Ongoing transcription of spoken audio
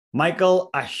Michael,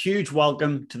 a huge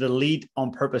welcome to the Lead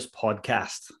on Purpose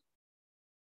podcast.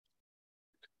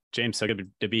 James, so good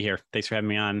to be here. Thanks for having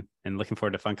me on and looking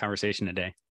forward to a fun conversation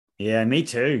today. Yeah, me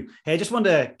too. Hey, I just wanted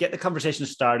to get the conversation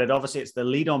started. Obviously, it's the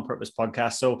Lead on Purpose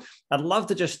podcast. So I'd love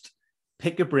to just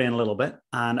pick your brain a little bit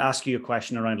and ask you a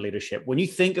question around leadership. When you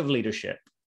think of leadership,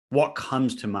 what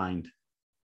comes to mind?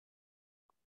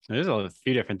 There's a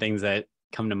few different things that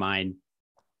come to mind.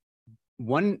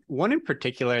 One in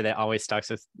particular that always sticks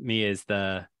with me is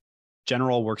the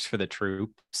general works for the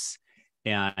troops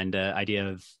and the idea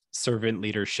of servant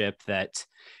leadership, that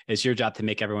it's your job to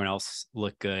make everyone else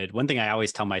look good. One thing I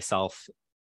always tell myself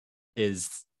is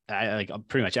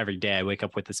pretty much every day I wake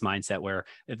up with this mindset where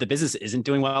if the business isn't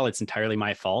doing well, it's entirely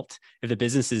my fault. If the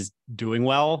business is doing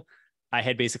well, I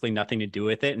had basically nothing to do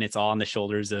with it. And it's all on the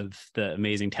shoulders of the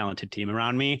amazing, talented team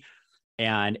around me.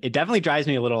 And it definitely drives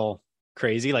me a little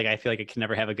crazy. Like I feel like I can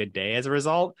never have a good day as a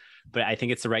result, but I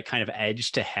think it's the right kind of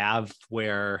edge to have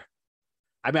where,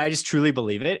 I just truly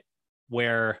believe it,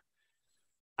 where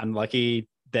I'm lucky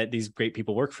that these great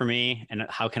people work for me, and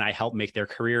how can I help make their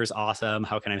careers awesome?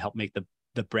 How can I help make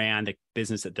the brand, the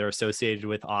business that they're associated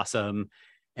with awesome?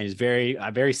 And is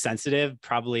very sensitive,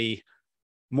 probably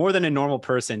more than a normal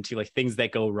person, to like things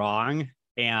that go wrong,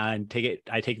 and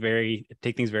I take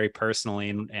things very personally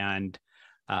and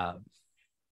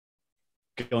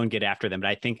go and get after them. But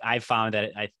I think I've found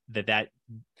that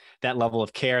that level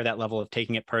of care, that level of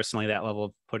taking it personally, that level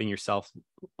of putting yourself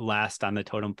last on the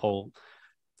totem pole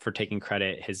for taking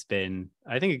credit has been,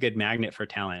 I think, a good magnet for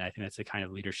talent. I think that's the kind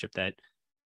of leadership that,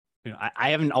 I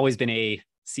haven't always been a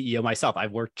CEO myself.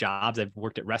 I've worked jobs. I've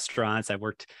worked at restaurants. I've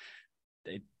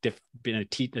been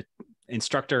an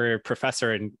instructor,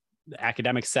 professor in the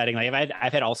academic setting. Like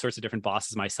I've had all sorts of different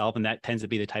bosses myself, and that tends to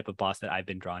be the type of boss that I've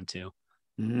been drawn to.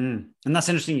 Mm-hmm. And that's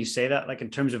interesting you say that, like in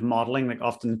terms of modeling, like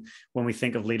often when we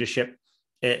think of leadership,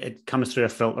 it comes through a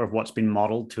filter of what's been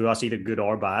modeled to us, either good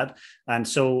or bad. And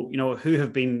so, who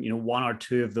have been, one or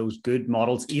two of those good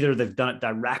models? Either they've done it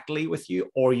directly with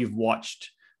you, or you've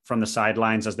watched from the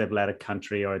sidelines as they've led a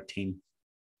country or a team.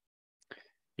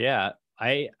 Yeah,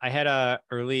 I had a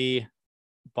early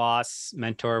boss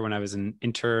mentor when I was an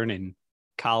intern in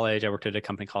college. I worked at a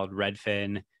company called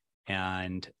Redfin,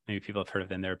 and maybe people have heard of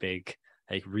them. They're a big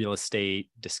like real estate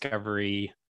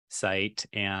discovery site,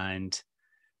 and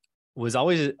was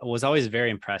always very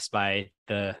impressed by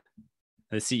the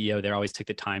CEO. They always took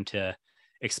the time to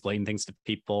explain things to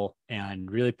people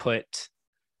and really put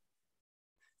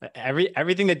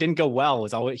everything that didn't go well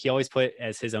he always put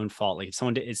as his own fault. Like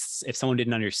if someone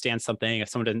didn't understand something, if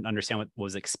someone didn't understand what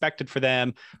was expected for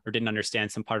them, or didn't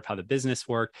understand some part of how the business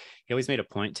worked, he always made a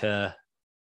point to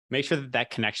make sure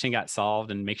that connection got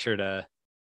solved, and make sure to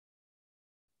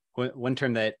one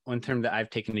term that I've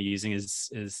taken to using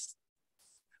is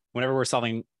whenever we're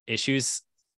solving issues,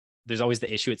 there's always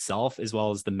the issue itself as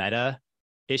well as the meta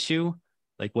issue.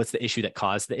 Like what's the issue that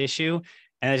caused the issue?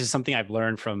 And that's just something I've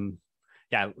learned from,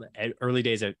 early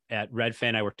days at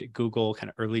Redfin. I worked at Google kind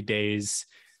of early days,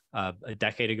 a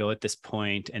decade ago at this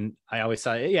point. And I always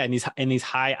thought, in these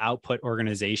high output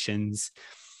organizations,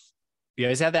 you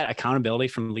always have that accountability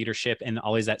from leadership, and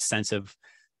always that sense of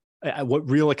what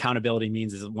real accountability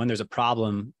means is when there's a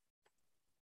problem,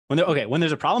 when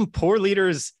there's a problem, poor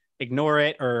leaders ignore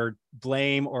it or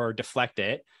blame or deflect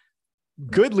it.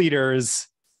 Good leaders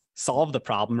solve the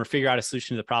problem or figure out a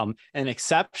solution to the problem. And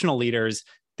exceptional leaders,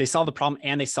 they solve the problem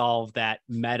and they solve that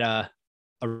meta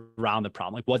around the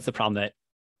problem. Like what's the problem that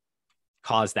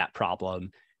caused that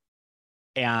problem?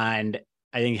 And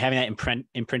I think having that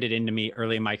imprinted into me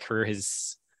early in my career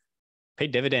has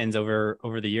paid dividends over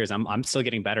the years. I'm still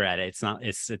getting better at it.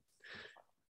 It's a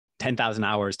 10,000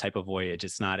 hours type of voyage.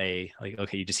 It's not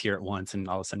you just hear it once and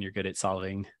all of a sudden you're good at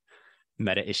solving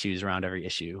meta issues around every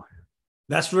issue.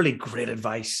 That's really great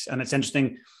advice. And it's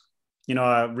interesting.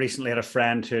 I recently had a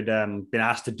friend who'd been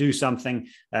asked to do something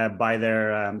by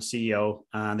their CEO,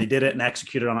 and they did it and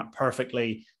executed on it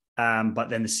perfectly. But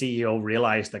then the CEO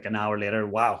realized like an hour later,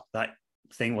 wow, that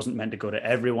thing wasn't meant to go to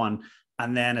everyone.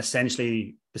 And then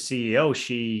essentially the CEO,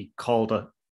 she called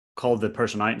the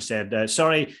person out and said,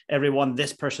 sorry, everyone,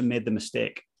 this person made the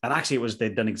mistake. And actually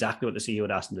they'd done exactly what the CEO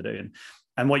had asked them to do.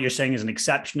 And what you're saying is an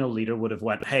exceptional leader would have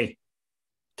went, hey,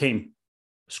 team,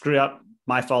 screw up,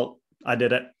 my fault, I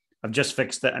did it. I've just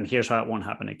fixed it, and here's how it won't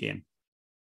happen again.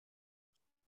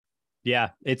 Yeah,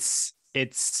 it's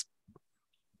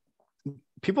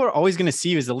people are always going to see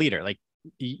you as a leader. Like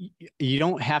you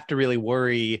don't have to really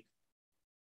worry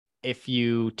if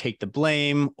you take the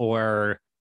blame or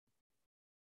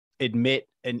admit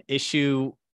an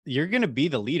issue. You're going to be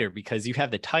the leader because you have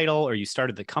the title or you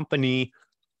started the company.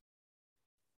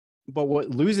 but what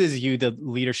loses you the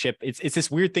leadership, it's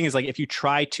this weird thing is like, if you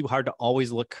try too hard to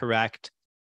always look correct,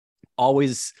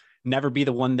 always never be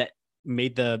the one that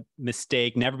made the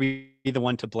mistake, never be the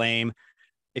one to blame.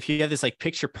 If you have this like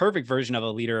picture perfect version of a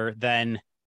leader, then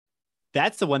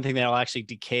that's the one thing that'll actually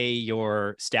decay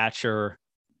your stature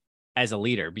as a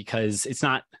leader, because it's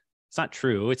not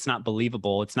true. It's not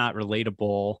believable. It's not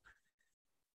relatable.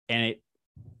 And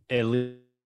it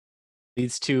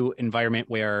leads to an environment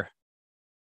where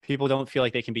people don't feel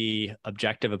like they can be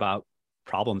objective about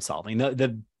problem solving.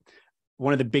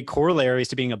 One of the big corollaries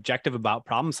to being objective about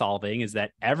problem solving is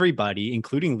that everybody,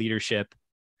 including leadership,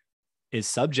 is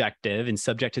subjective and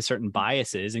subject to certain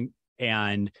biases.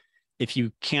 And if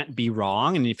you can't be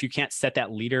wrong, and if you can't set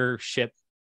that leadership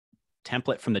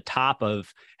template from the top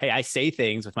of, hey, I say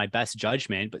things with my best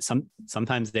judgment, but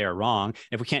sometimes they are wrong.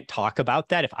 If we can't talk about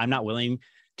that, if I'm not willing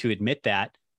to admit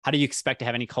that, how do you expect to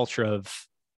have any culture of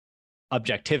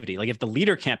objectivity? Like if the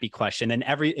leader can't be questioned, then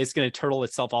it's going to turtle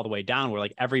itself all the way down, where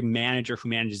like every manager who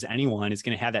manages anyone is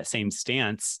going to have that same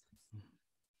stance.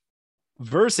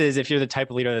 Versus if you're the type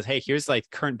of leader that's, hey, here's like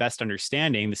current best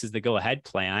understanding, this is the go ahead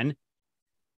plan.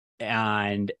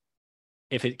 And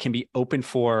if it can be open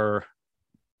for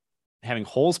having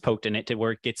holes poked in it to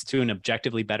where it gets to an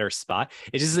objectively better spot,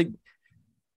 it's just like,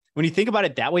 when you think about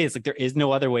it that way, it's like, there is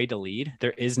no other way to lead.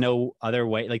 There is no other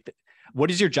way. Like,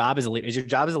 what is your job as a leader? Is your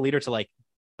job as a leader to like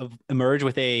emerge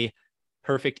with a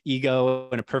perfect ego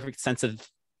and a perfect sense of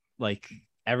like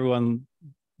everyone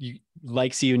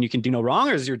likes you and you can do no wrong?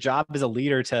 Or is your job as a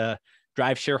leader to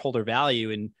drive shareholder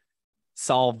value and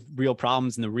solve real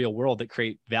problems in the real world that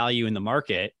create value in the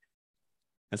market?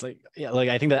 It's like, yeah, like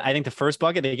I think the first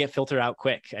bucket, they get filtered out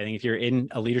quick. I think if you're in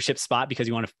a leadership spot because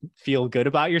you want to feel good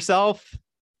about yourself,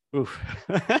 oof.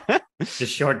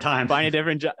 Just short time. Find a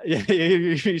different job.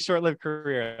 Short-lived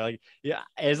career. Like, yeah,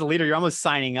 as a leader, you're almost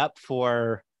signing up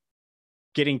for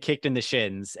getting kicked in the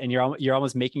shins, and you're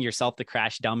almost making yourself the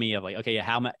crash dummy of like, okay,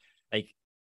 how much, like,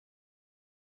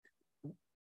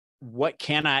 what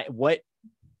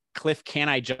cliff can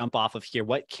I jump off of here?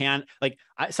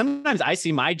 Sometimes I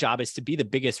see my job is to be the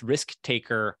biggest risk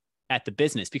taker at the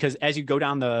business, because as you go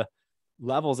down the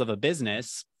levels of a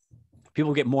business,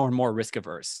 people get more and more risk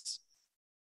averse.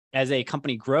 As a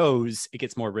company grows, it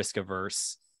gets more risk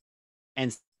averse.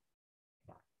 And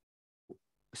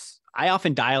I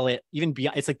often dial it even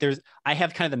beyond. It's like I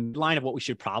have kind of the midline of what we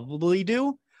should probably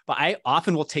do, but I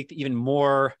often will take the even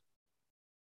more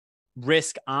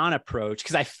risk on approach,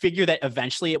 because I figure that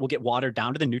eventually it will get watered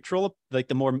down to the neutral, like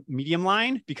the more medium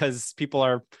line, because people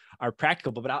are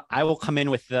practical. But I will come in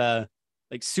with the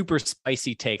like super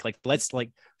spicy take, like let's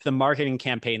like the marketing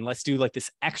campaign, let's do like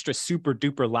this extra super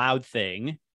duper loud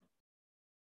thing.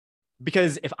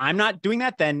 Because if I'm not doing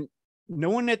that, then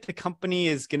no one at the company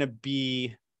is going to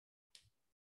be,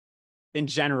 in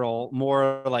general,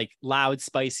 more like loud,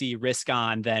 spicy, risk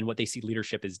on than what they see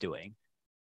leadership is doing.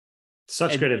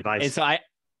 Such good advice. And so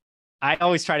I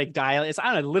always try to dial. It's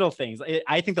on little things.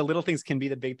 I think the little things can be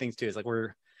the big things too. It's like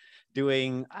we're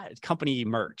doing company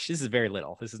merch. This is very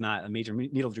little. This is not a major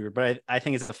needle mover, but I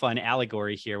think it's a fun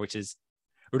allegory here, which is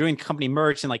we're doing company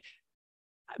merch, and like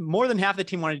more than half the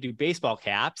team want to do baseball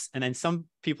caps. And then some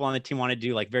people on the team want to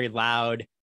do like very loud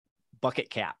bucket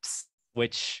caps,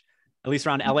 which at least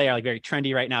around LA are like very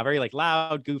trendy right now, very like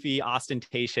loud, goofy,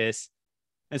 ostentatious.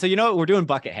 And so, you know what, we're doing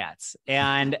bucket hats.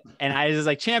 And I was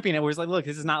like champion it. We're like, look,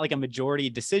 this is not like a majority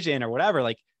decision or whatever.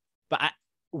 Like, but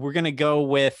we're going to go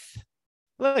with,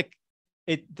 look,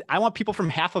 I want people from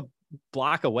half a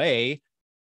block away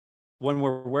when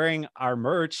we're wearing our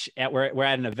merch we're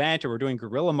at an event or we're doing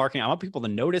guerrilla marketing. I want people to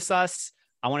notice us.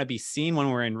 I want to be seen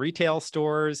when we're in retail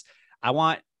stores. I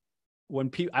want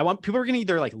people are going to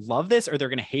either like love this or they're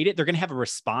going to hate it. They're going to have a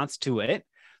response to it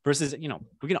versus, you know,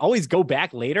 we can always go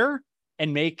back later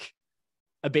and make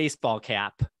a baseball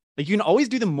cap. Like you can always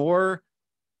do the more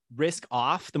risk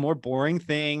off, the more boring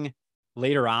thing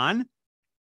later on.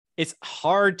 It's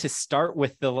hard to start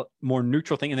with the more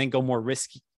neutral thing and then go more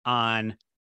risky on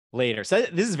later. So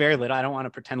this is very little. I don't want to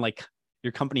pretend like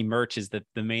your company merch is the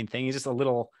main thing. It's just a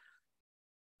little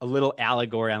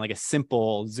allegory on like a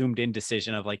simple zoomed in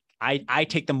decision of like, I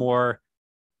take the more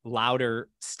louder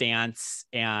stance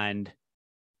and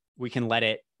we can let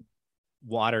it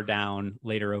water down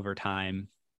later over time,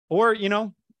 or, you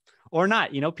know, or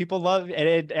not, you know, people love, and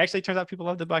it actually turns out people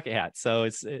love the bucket hat. So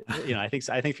you know, I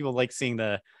think people like seeing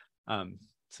the,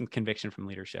 some conviction from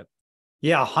leadership.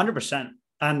 Yeah, 100%.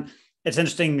 And it's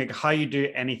interesting, like how you do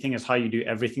anything is how you do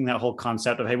everything. That whole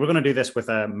concept of, hey, we're going to do this with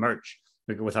a merch,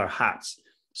 with our hats.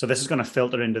 So this is going to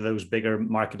filter into those bigger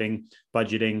marketing,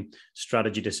 budgeting,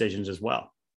 strategy decisions as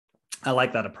well. I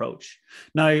like that approach.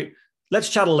 Now, let's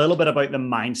chat a little bit about the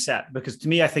mindset, because to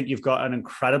me, I think you've got an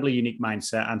incredibly unique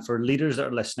mindset. And for leaders that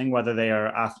are listening, whether they are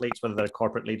athletes, whether they're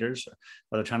corporate leaders, or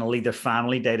whether they're trying to lead their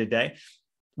family day to day,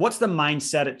 what's the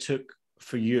mindset it took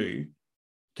for you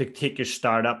to take your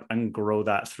startup and grow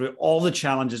that through all the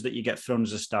challenges that you get thrown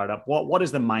as a startup? What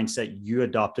is the mindset you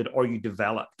adopted or you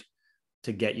developed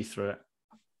to get you through it?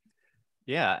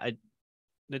 Yeah,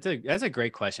 that's a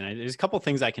great question. There's a couple of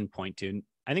things I can point to.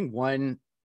 I think one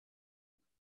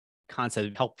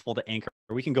concept helpful to anchor,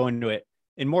 we can go into it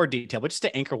in more detail, but just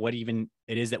to anchor what even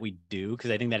it is that we do,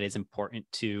 because I think that is important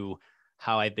to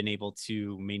how I've been able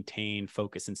to maintain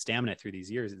focus and stamina through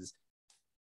these years. Is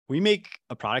we make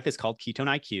a product that's called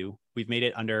Ketone-IQ. We've made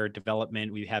it under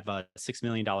development. We have a $6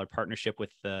 million partnership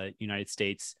with the United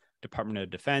States Department of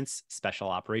Defense Special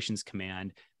Operations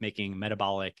Command, making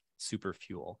metabolic super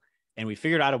fuel. And we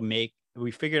figured out a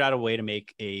way to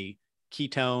make a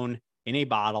ketone in a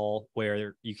bottle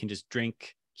where you can just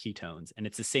drink ketones. And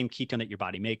it's the same ketone that your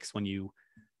body makes when you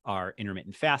are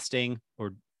intermittent fasting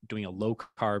or doing a low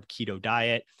carb keto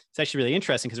diet. It's actually really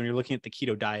interesting because when you're looking at the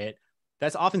keto diet,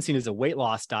 that's often seen as a weight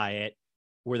loss diet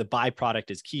where the byproduct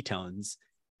is ketones.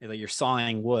 Like you're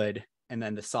sawing wood and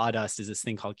then the sawdust is this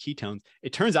thing called ketones.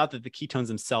 It turns out that the ketones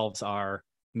themselves are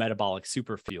metabolic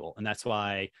superfuel. And that's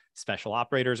why special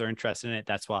operators are interested in it.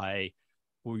 That's why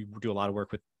we do a lot of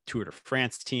work with Tour de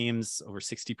France teams. Over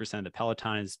 60% of the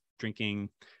peloton is drinking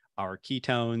our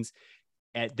ketones.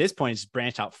 At this point, it's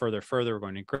branched out further. We're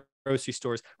going to grocery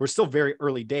stores. We're still very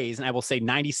early days. And I will say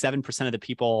 97% of the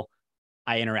people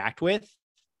I interact with,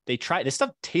 they try this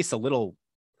stuff. Tastes a little,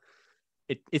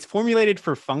 it's formulated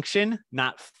for function,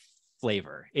 not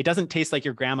flavor. It doesn't taste like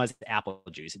your grandma's apple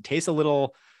juice. It tastes a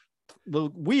little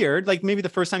weird. Like maybe the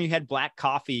first time you had black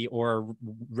coffee or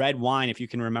red wine, if you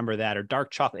can remember that, or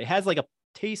dark chocolate. It has like a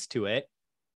taste to it.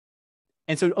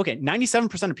 And so, okay,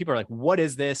 97% of people are like, what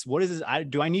is this? What is this?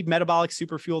 Do I need metabolic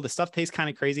superfuel? The stuff tastes kind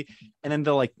of crazy. And then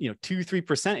the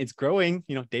 2-3%, it's growing,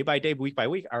 day by day, week by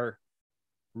week, are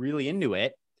really into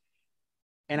it.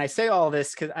 And I say all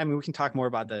this because we can talk more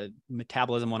about the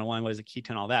metabolism 101, what is a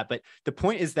ketone, all that. But the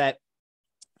point is that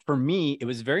for me,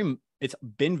 it's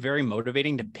been very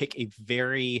motivating to pick a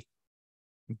very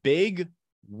big,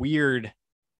 weird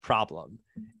problem.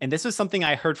 And this was something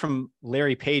I heard from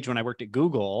Larry Page when I worked at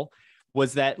Google,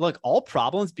 was that, look, all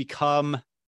problems become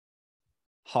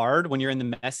hard when you're in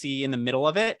the messy middle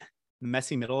of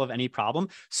any problem.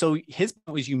 So his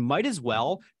point was, you might as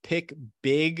well pick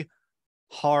big,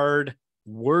 hard,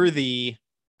 worthy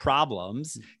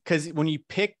problems, because when you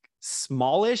pick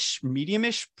smallish,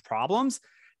 mediumish problems,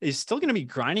 you're still going to be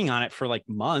grinding on it for like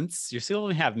months. You're still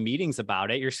going to have meetings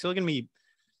about it. You're still going to be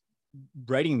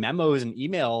writing memos and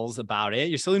emails about it.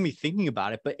 You're still going to be thinking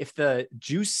about it. But if the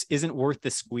juice isn't worth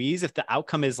the squeeze, if the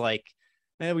outcome is like,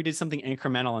 we did something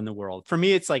incremental in the world. For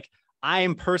me, it's like, I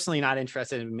am personally not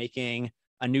interested in making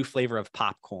a new flavor of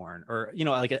popcorn or,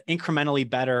 like an incrementally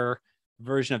better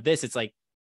version of this. It's like,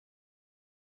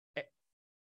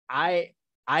 I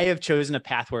have chosen a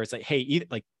path where it's like, hey,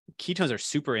 like ketones are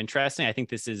super interesting. I think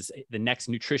this is the next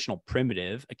nutritional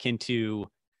primitive akin to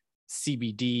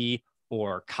CBD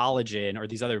or collagen or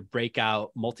these other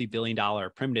breakout multi-billion-dollar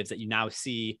primitives that you now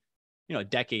see, a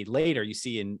decade later, you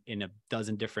see in a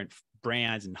dozen different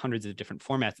brands and hundreds of different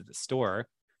formats at the store.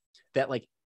 That like,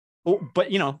 but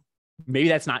maybe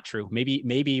that's not true.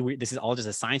 Maybe this is all just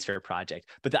a science fair project.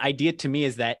 But the idea to me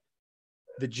is that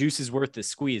the juice is worth the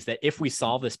squeeze. That if we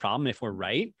solve this problem, if we're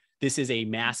right, this is a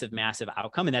massive, massive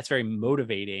outcome, and that's very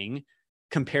motivating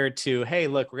compared to, hey,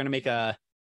 look, we're going to make a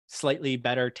slightly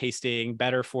better tasting,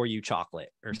 better for you chocolate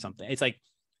or something. It's like,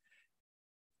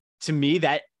 to me,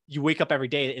 that you wake up every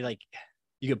day, like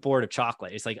you get bored of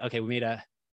chocolate. It's like, okay,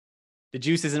 the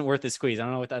juice isn't worth the squeeze. I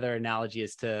don't know what the other analogy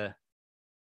is to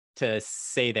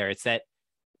say there. It's that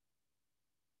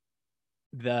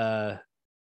the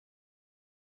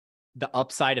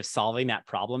upside of solving that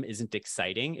problem isn't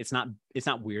exciting. It's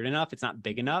not weird enough. It's not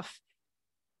big enough.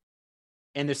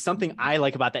 And there's something I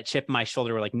like about that chip in my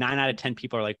shoulder where like 9 out of 10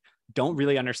 people are like, don't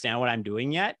really understand what I'm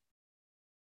doing yet,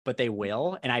 but they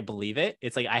will. And I believe it.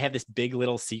 It's like, I have this big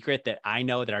little secret that I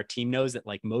know, that our team knows, that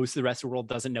like most of the rest of the world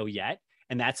doesn't know yet.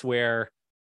 And that's where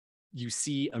you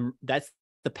see, that's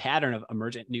the pattern of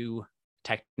emergent new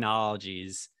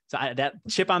technologies. So that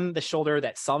chip on the shoulder,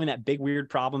 that solving that big, weird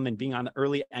problem and being on the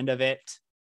early end of it,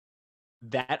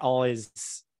 that all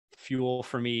is fuel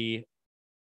for me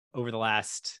over the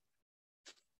last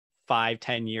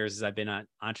 5-10 years as I've been an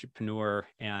entrepreneur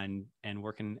and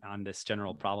working on this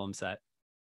general problem set.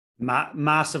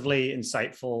 Massively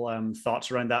insightful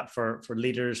thoughts around that for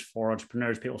leaders, for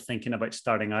entrepreneurs, people thinking about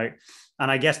starting out. And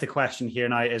I guess the question here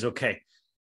now is, okay,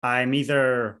 I'm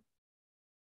either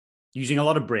using a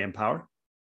lot of brain power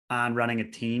and running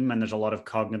a team, and there's a lot of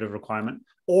cognitive requirement,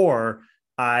 or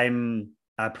I'm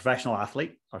a professional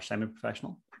athlete or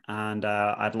semi-professional, and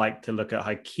I'd like to look at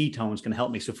how ketones can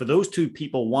help me. So for those two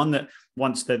people, one that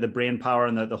wants the brain power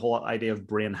and the whole idea of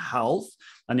brain health,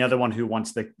 and the other one who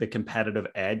wants the competitive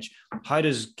edge, how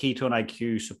does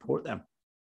Ketone-IQ support them?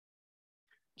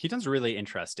 Ketones are really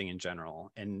interesting in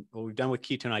general. And what we've done with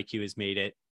Ketone-IQ is made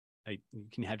it, you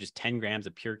can have just 10 grams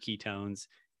of pure ketones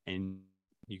and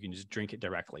you can just drink it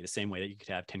directly, the same way that you could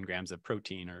have 10 grams of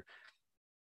protein or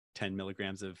 10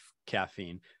 milligrams of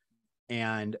caffeine.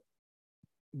 And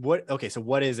so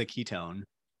what is a ketone?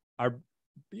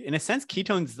 In a sense,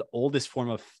 ketones is the oldest form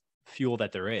of fuel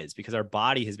that there is, because our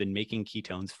body has been making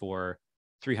ketones for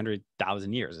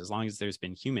 300,000 years, as long as there's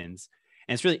been humans.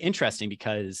 And it's really interesting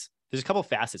because there's a couple of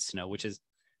facets to know, which is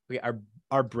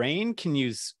our brain can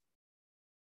use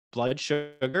blood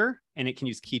sugar and it can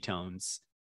use ketones.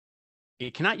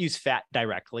 It cannot use fat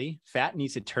directly. Fat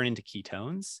needs to turn into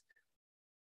ketones.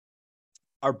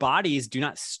 Our bodies do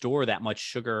not store that much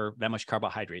sugar, that much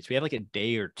carbohydrates. We have like a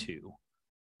day or two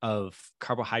of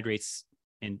carbohydrates,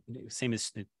 and same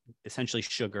as essentially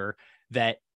sugar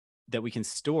that we can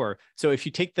store. So if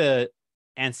you take the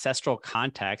ancestral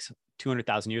context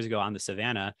 200,000 years ago on the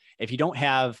savannah, if you don't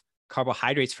have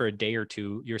carbohydrates for a day or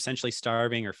two, you're essentially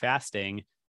starving or fasting.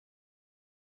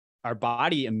 Our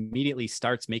body immediately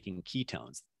starts making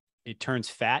ketones. It turns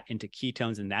fat into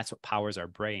ketones, and that's what powers our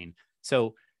brain.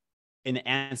 So in the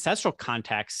ancestral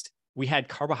context, we had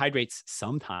carbohydrates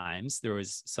sometimes. There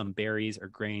was some berries or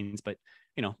grains, but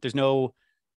there's no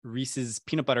Reese's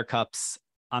peanut butter cups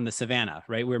on the savannah,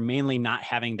 right? We're mainly not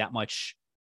having that much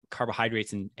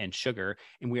carbohydrates and sugar.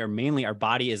 And our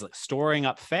body is storing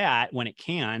up fat when it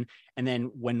can. And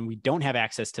then when we don't have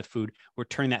access to food, we're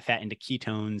turning that fat into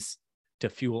ketones to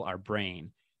fuel our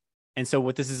brain. And so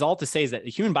what this is all to say is that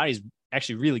the human body is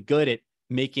actually really good at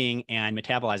making and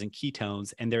metabolizing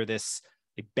ketones, and they're this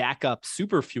backup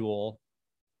super fuel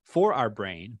for our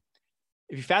brain.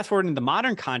 If you fast forward into the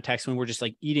modern context, when we're just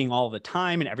eating all the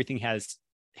time and everything has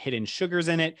hidden sugars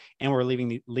in it, and we're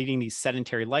leading these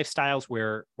sedentary lifestyles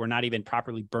where we're not even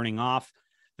properly burning off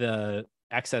the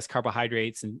excess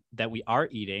carbohydrates that we are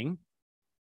eating,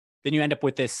 then you end up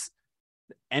with this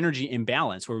energy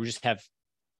imbalance where we just have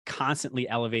constantly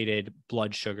elevated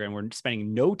blood sugar, and we're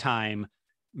spending no time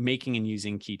making and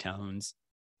using ketones.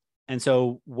 And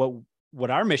so what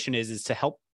our mission is to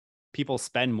help people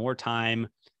spend more time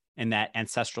in that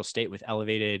ancestral state with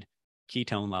elevated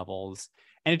ketone levels.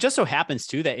 And it just so happens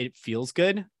too that it feels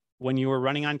good when you are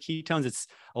running on ketones. It's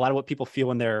a lot of what people feel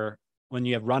when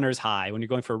you have runner's high, when you're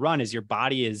going for a run, is your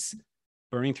body is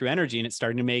burning through energy and it's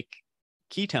starting to make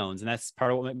ketones. And that's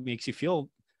part of what makes you feel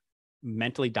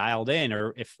mentally dialed in.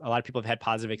 Or if a lot of people have had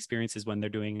positive experiences when they're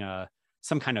doing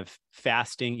some kind of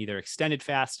fasting, either extended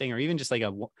fasting or even just like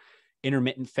a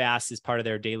intermittent fast as part of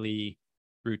their daily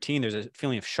routine, there's a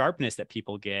feeling of sharpness that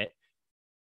people get.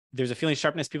 There's a feeling of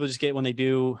sharpness people just get when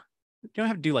you don't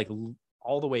have to do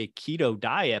all the way keto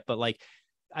diet, but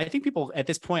I think people at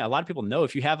this point, a lot of people know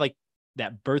if you have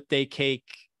that birthday cake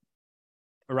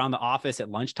around the office at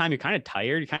lunchtime, you're kind of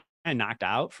tired, you're kind of knocked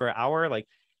out for an hour.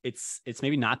 It's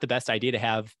maybe not the best idea to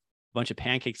have a bunch of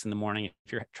pancakes in the morning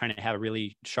if you're trying to have a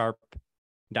really sharp,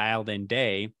 dialed in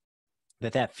day.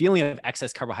 That feeling of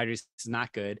excess carbohydrates is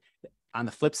not good. On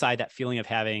the flip side, that feeling of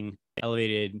having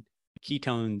elevated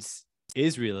ketones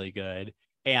is really good.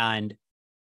 And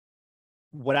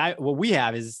what we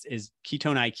have is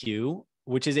Ketone-IQ,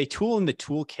 which is a tool in the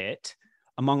toolkit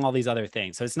among all these other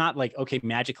things. So it's not okay,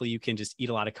 magically you can just eat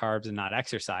a lot of carbs and not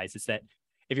exercise. It's that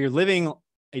if you're living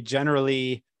a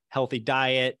generally healthy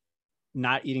diet,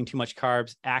 not eating too much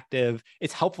carbs, active,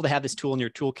 it's helpful to have this tool in your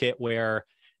toolkit where,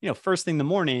 first thing in the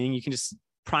morning, you can just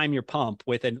prime your pump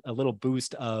with a little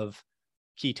boost of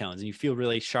ketones and you feel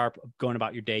really sharp going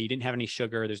about your day. You didn't have any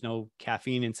sugar. There's no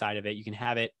caffeine inside of it. You can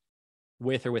have it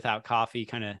with or without coffee,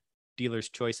 kind of dealer's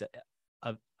choice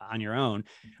on your own,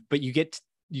 but you get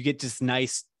this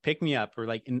nice pick me up,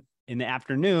 or in the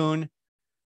afternoon,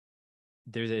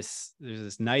 there's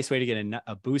this nice way to get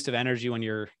a boost of energy when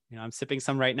you're, I'm sipping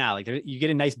some right now. You get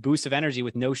a nice boost of energy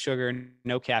with no sugar,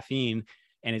 no caffeine.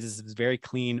 And it's this very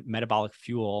clean metabolic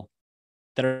fuel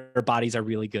that our bodies are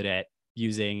really good at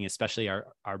using, especially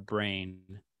our brain.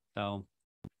 So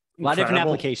a lot of different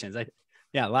applications. A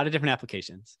lot of different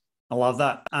applications. I love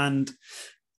that. And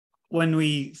when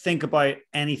we think about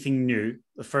anything new,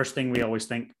 the first thing we always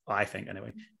think, I think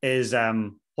anyway, is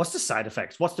What's the side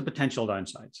effects? What's the potential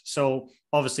downsides? So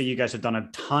obviously you guys have done a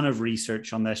ton of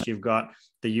research on this. You've got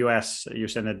the US, you're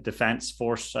saying the Defense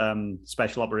Force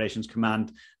Special Operations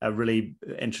Command really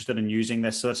interested in using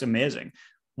this. So it's amazing.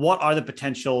 What are the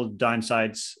potential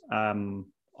downsides?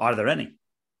 Are there any?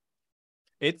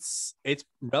 It's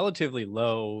relatively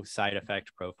low side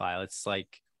effect profile. It's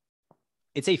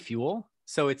a fuel.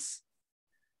 So it's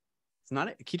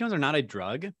not, ketones are not a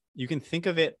drug. You can think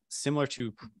of it similar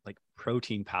to like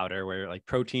protein powder, where like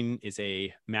protein is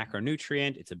a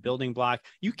macronutrient. It's a building block.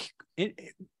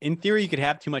 In theory, you could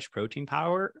have too much protein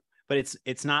powder, but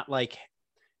it's not like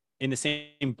in the same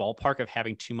ballpark of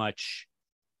having too much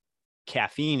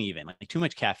caffeine. Even like too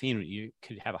much caffeine, you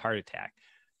could have a heart attack.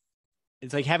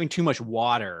 It's like having too much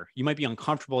water. You might be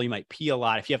uncomfortable. You might pee a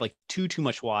lot. If you have like too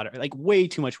much water, like way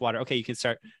too much water, okay, you can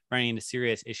start running into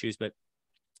serious issues. But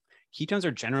ketones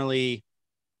are generally,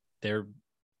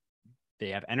 they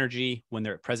have energy. When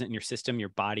they're present in your system, your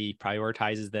body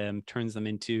prioritizes them, turns them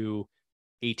into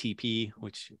ATP,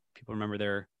 which people remember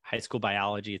their high school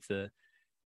biology. It's the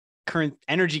current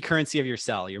energy currency of your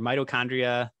cell. Your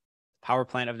mitochondria, power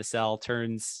plant of the cell,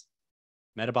 turns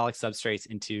metabolic substrates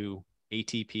into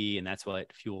ATP, and that's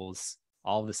what fuels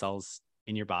all of the cells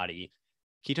in your body.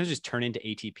 Ketones just turn into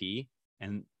ATP,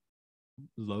 and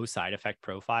low side effect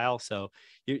profile. So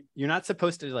you're not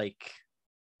supposed to like,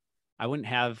 I wouldn't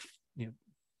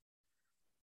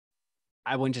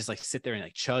just like sit there and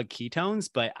like chug ketones,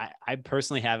 but I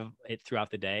personally have it throughout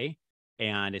the day,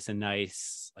 and it's a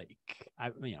nice, like,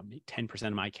 10%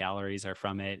 of my calories are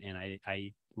from it. And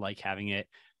I like having it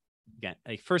again,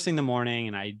 like first thing in the morning,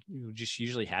 and I just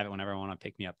usually have it whenever I want to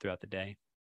pick me up throughout the day.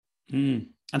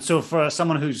 And so for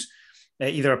someone who's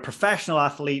either a professional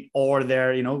athlete or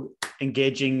they're,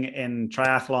 engaging in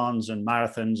triathlons and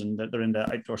marathons and they're into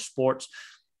outdoor sports,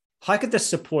 how could this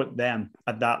support them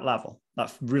at that level,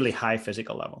 that really high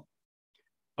physical level?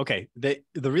 Okay. The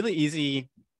really easy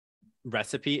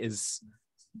recipe is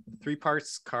 3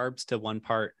 parts carbs to 1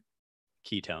 part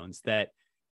ketones, that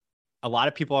a lot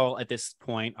of people at this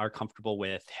point are comfortable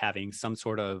with having some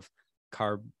sort of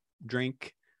carb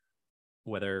drink,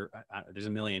 whether there's a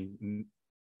million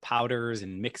powders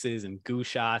and mixes and goo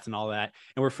shots and all that.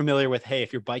 And we're familiar with, hey,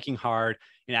 if you're biking hard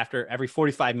and after every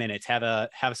 45 minutes,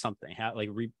 have something,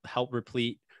 help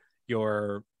replete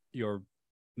your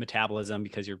metabolism,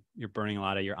 because you're burning a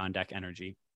lot of your on deck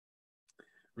energy.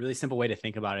 Really simple way to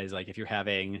think about it is like, if you're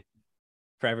having,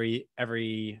 for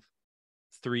every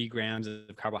 3 grams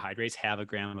of carbohydrates, have a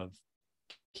gram of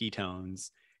ketones.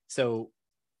 So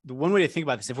the one way to think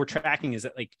about this, if we're tracking, is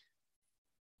that like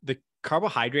the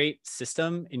carbohydrate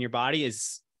system in your body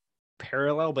is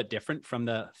parallel but different from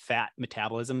the fat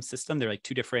metabolism system. They're like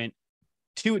two different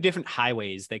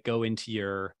highways that go into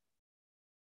your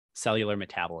cellular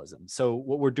metabolism. So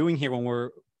what we're doing here, when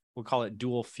we'll call it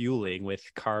dual fueling with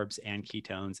carbs and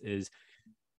ketones, is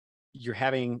you're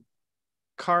having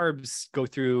carbs go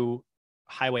through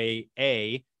highway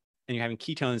A and you're having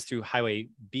ketones through highway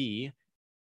B,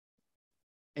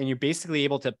 and you're basically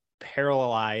able to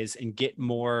parallelize and get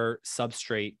more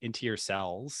substrate into your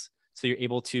cells. So you're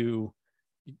able to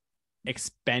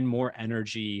expend more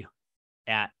energy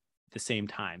at the same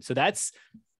time. So that's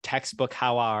textbook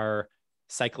how our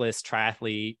cyclist,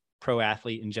 triathlete, pro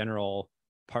athlete in general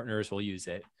partners will use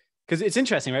it. Because it's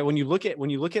interesting, right? When you look at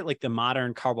like the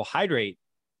modern carbohydrate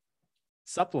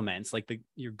supplements, like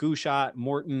your goo shot,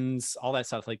 Morton's, all that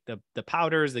stuff, like the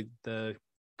powders, the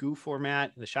goo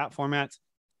format, the shot formats,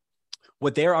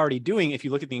 what they're already doing, if you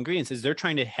look at the ingredients, is they're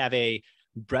trying to have a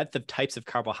breadth of types of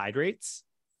carbohydrates.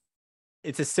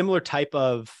 It's a similar type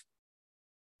of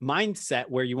mindset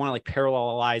where you want to like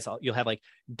parallelize. You'll have like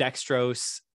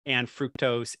dextrose and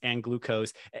fructose and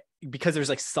glucose, because there's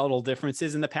like subtle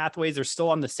differences in the pathways. They're still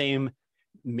on the same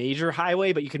major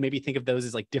highway, but you could maybe think of those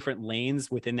as like different lanes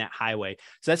within that highway.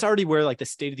 So that's already where like the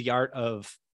state of the art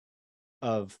of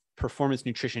performance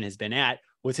nutrition has been at.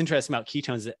 What's interesting about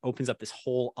ketones is it opens up this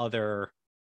whole other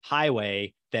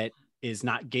highway that is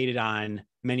not gated on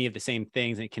many of the same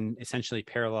things, and it can essentially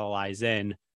parallelize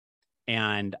in.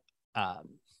 And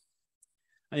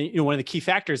one of the key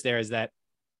factors there is that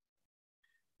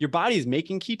your body is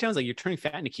making ketones, like you're turning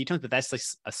fat into ketones, but that's like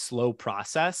a slow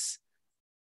process.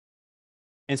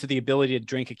 And so the ability to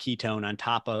drink a ketone on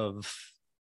top of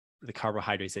the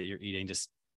carbohydrates that you're eating just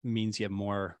means you have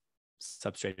more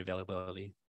substrate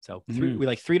availability. So we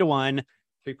like 3 to 1,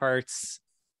 3 parts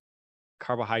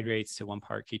carbohydrates to 1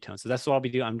 part ketone. So that's what I'll be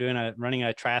doing. I'm running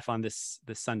a triathlon this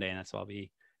Sunday, and that's what I'll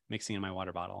be mixing in my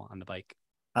water bottle on the bike.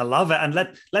 I love it. And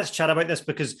let's chat about this,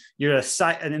 because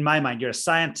in my mind, you're a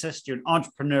scientist, you're an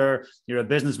entrepreneur, you're a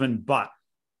businessman, but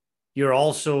you're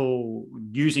also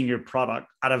using your product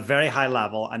at a very high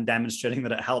level and demonstrating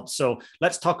that it helps. So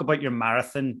let's talk about your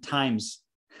marathon times.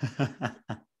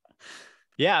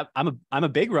 Yeah, I'm a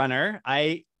big runner.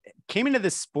 I came into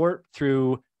this sport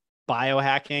through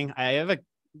biohacking. I have a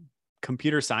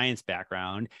computer science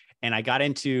background, and I got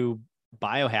into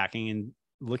biohacking and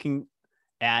looking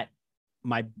at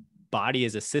my body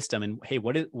as a system. And hey,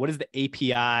 what is the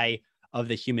API of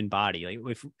the human body?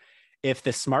 Like if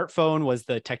the smartphone was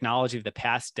the technology of the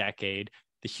past decade,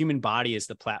 the human body is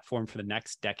the platform for the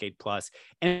next decade plus.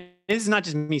 And this is not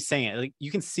just me saying it. Like,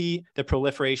 you can see the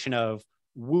proliferation of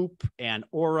Whoop and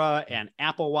Aura and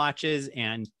Apple Watches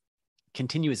and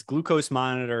continuous glucose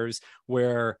monitors,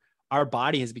 where our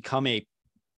body has become a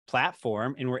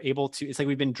platform, and we're able to, it's like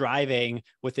we've been driving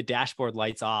with the dashboard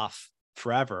lights off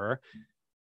forever.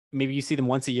 Maybe you see them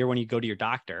once a year when you go to your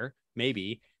doctor,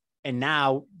 maybe. And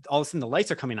now all of a sudden the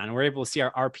lights are coming on and we're able to see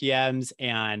our RPMs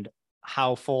and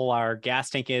how full our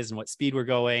gas tank is and what speed we're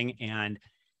going. And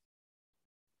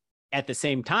at the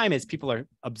same time, as people are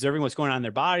observing what's going on in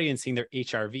their body and seeing their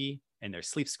HRV and their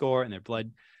sleep score and their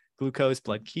blood glucose,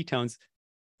 blood ketones,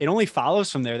 it only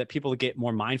follows from there that people get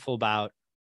more mindful about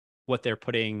what they're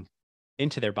putting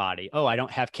into their body. Oh, I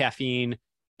don't have caffeine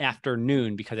after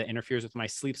noon because it interferes with my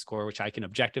sleep score, which I can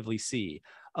objectively see.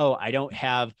 Oh,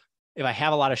 if I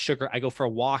have a lot of sugar, I go for a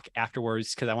walk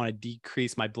afterwards because I want to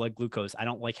decrease my blood glucose. I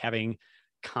don't like having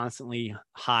constantly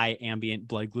high ambient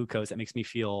blood glucose. That makes me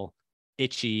feel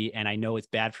itchy, and I know it's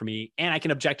bad for me. And I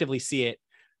can objectively see it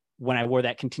when I wore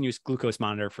that continuous glucose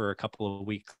monitor for a couple of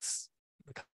weeks,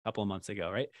 a couple of months ago,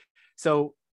 right?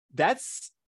 So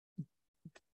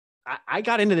I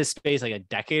got into this space like a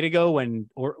decade ago when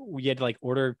we had to like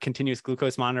order continuous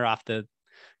glucose monitor off the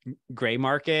gray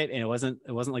market, and it wasn't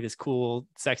like this cool,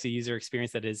 sexy user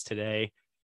experience that it is today.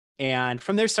 And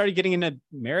from there, started getting into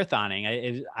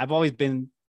marathoning. I've always been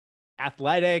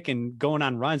athletic and going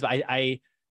on runs, but I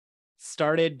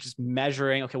started just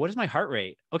measuring, okay, what is my heart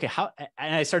rate? Okay,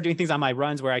 and I started doing things on my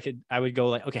runs where I would go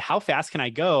like, okay, how fast can I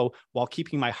go while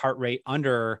keeping my heart rate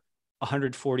under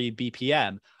 140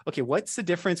 BPM? Okay, what's the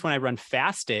difference when I run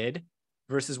fasted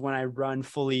versus when I run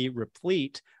fully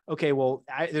replete? Okay, well,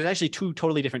 there's actually two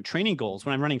totally different training goals.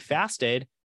 When I'm running fasted,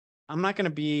 I'm not going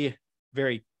to be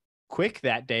very quick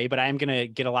that day, but I'm going to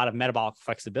get a lot of metabolic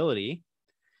flexibility.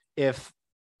 If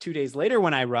 2 days later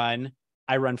when I run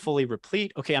fully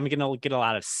replete, okay, I'm going to get a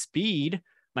lot of speed.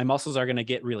 My muscles are going to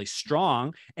get really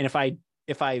strong. And if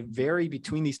I vary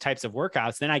between these types of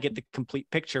workouts, then I get the complete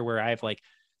picture where I have like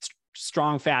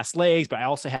strong, fast legs, but I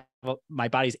also have my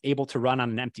body's able to run on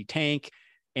an empty tank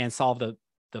and solve the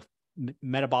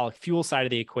metabolic fuel side of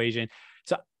the equation.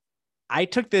 So I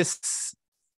took this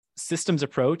systems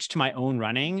approach to my own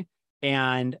running.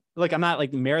 And look, I'm not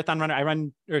like marathon runner.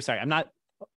 I'm not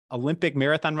Olympic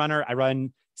marathon runner. I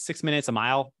run 6 minutes a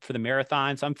mile for the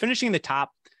marathon. So I'm finishing the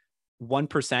top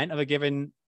 1% of a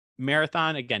given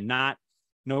marathon. Again, not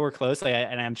nowhere close.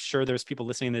 And I'm sure there's people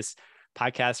listening to this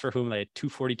podcast for whom the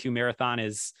 242 marathon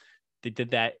they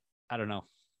did that, I don't know,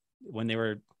 when they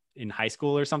were in high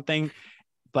school or something.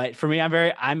 But for me,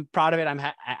 I'm proud of it.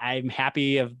 I'm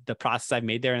happy of the process I've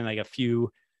made there in like a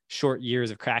few short years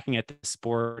of cracking at the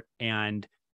sport and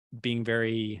being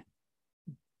very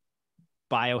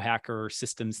biohacker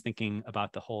systems thinking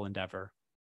about the whole endeavor.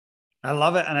 I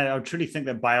love it. And I truly think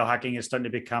that biohacking is starting to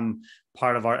become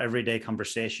part of our everyday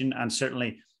conversation. And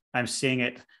certainly I'm seeing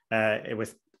it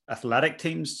with athletic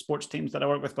teams, sports teams that I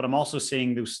work with, but I'm also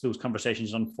seeing those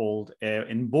conversations unfold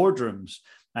in boardrooms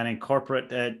and in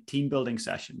corporate team building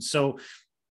sessions. So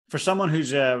for someone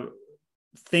who's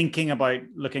thinking about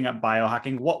looking at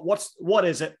biohacking, what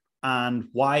is it and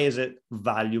why is it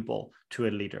valuable to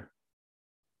a leader?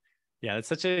 Yeah, that's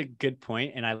such a good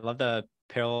point. And I love the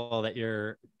parallel that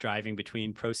you're driving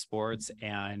between pro sports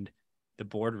and the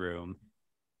boardroom.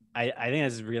 I think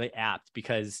that's really apt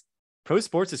because pro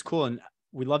sports is cool and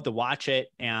we love to watch it,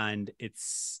 and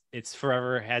it's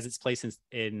forever has its place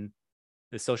in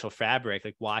the social fabric,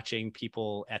 like watching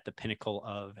people at the pinnacle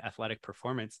of athletic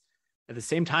performance. At the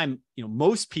same time,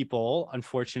 most people,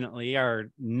 unfortunately, are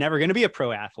never going to be a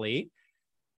pro athlete.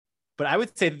 But I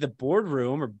would say that the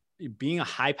boardroom or being a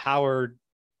high-powered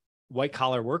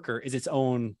white-collar worker is its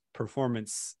own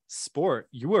performance sport.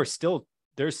 You're still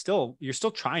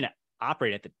trying to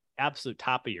operate at the absolute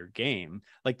top of your game.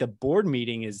 Like the board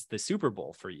meeting is the Super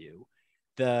Bowl for you.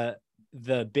 The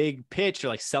big pitch or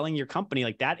like selling your company,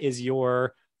 like that is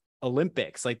your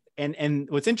Olympics. Like, and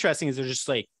what's interesting is there's just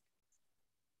like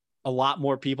a lot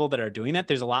more people that are doing that.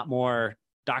 There's a lot more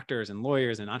doctors and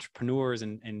lawyers and entrepreneurs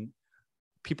and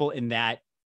people in that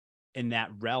in that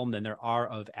realm than there are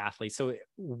of athletes. So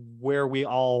where we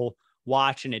all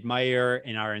watch and admire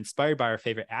and are inspired by our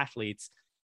favorite athletes,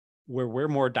 where we're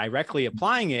more directly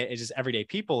applying it is just everyday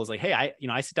people is like, hey,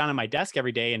 I sit down at my desk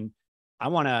every day and I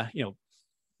want to,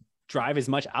 drive as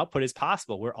much output as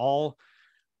possible. We're all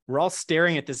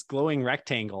staring at this glowing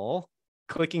rectangle,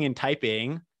 clicking and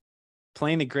typing,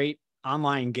 playing the great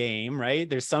online game, right?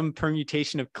 There's some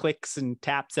permutation of clicks and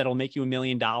taps that'll make you $1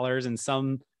 million, and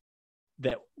some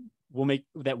that will make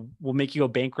you go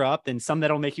bankrupt, and some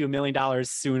that'll make you $1 million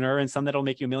sooner, and some that'll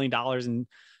make you $1 million and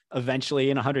eventually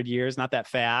in 100 years, not that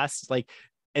fast.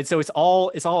 And so it's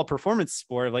all a performance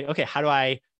sport of like, okay, how do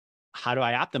I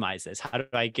optimize this? How do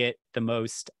I get the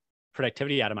most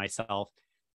productivity out of myself?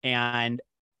 And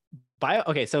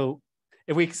so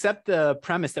if we accept the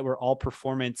premise that we're all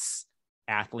performance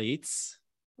athletes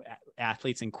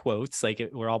in quotes, like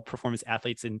we're all performance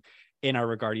athletes in our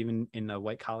regard, even in the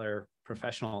white collar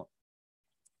professional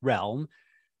realm.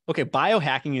 Okay.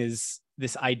 Biohacking is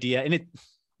this idea, and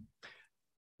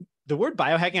the word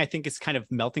biohacking, I think, is kind of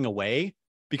melting away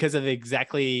because of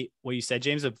exactly what you said,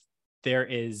 James,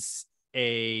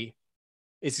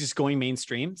 it's just going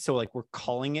mainstream. So like we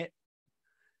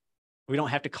don't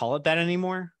have to call it that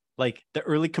anymore. Like the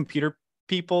early computer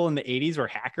people in the 80s were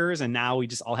hackers, and now we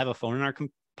just all have a phone in our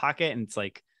pocket. And it's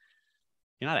like,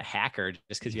 you're not a hacker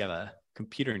just because you have a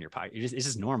computer in your pocket. It's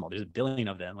just normal. There's a billion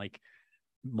of them, like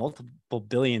multiple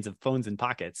billions of phones in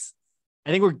pockets. I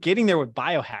think we're getting there with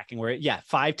biohacking where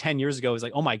 5-10 years ago, it was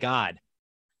like, oh my God,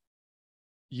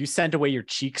 you sent away your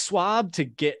cheek swab to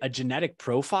get a genetic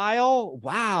profile.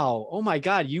 Wow. Oh my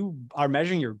God. You are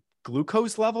measuring your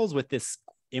glucose levels with this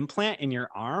implant in your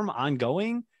arm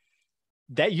ongoing.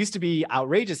 That used to be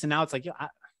outrageous. And now it's like,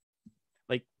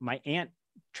 like my aunt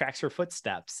tracks her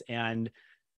footsteps, and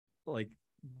like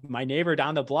my neighbor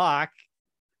down the block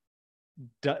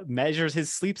measures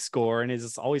his sleep score and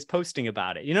is always posting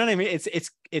about it. You know what I mean? It's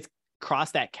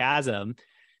crossed that chasm.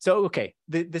 So, okay,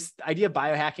 this idea of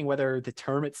biohacking, whether the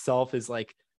term itself is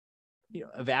like,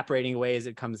 evaporating away as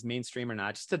it comes mainstream or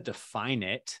not, just to define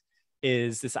it,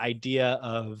 is this idea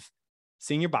of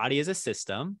seeing your body as a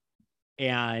system,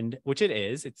 and which it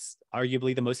is. It's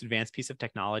arguably the most advanced piece of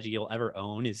technology you'll ever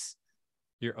own is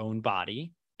your own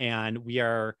body. And we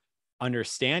are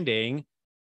understanding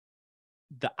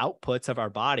the outputs of our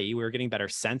body. We're getting better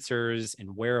sensors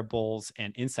and wearables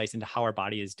and insights into how our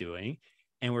body is doing.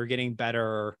 And we're getting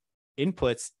better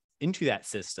inputs into that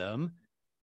system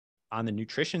on the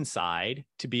nutrition side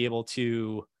to be able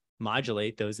to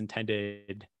modulate those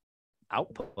intended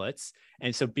outputs.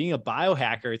 And so being a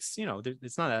biohacker, it's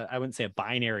not I wouldn't say a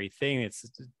binary thing. It's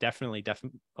definitely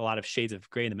a lot of shades of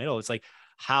gray in the middle. It's like,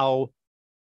 how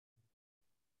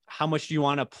much do you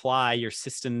want to apply your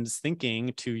systems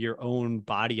thinking to your own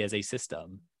body as a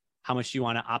system? How much do you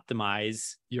want to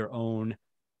optimize your own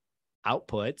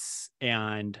outputs?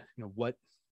 And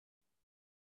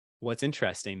what's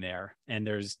interesting there? And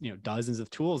there's dozens of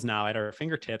tools now at our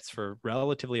fingertips for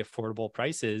relatively affordable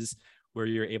prices, where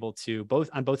you're able to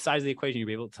on both sides of the equation,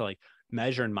 you're able to like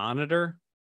measure and monitor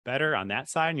better on that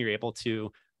side, and you're able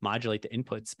to modulate the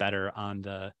inputs better on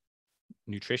the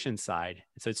nutrition side.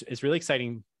 So it's really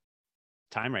exciting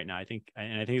time right now, I think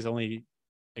it's only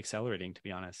accelerating, to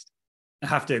be honest. I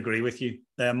have to agree with you.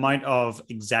 The amount of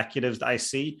executives that I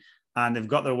see, and they've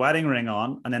got their wedding ring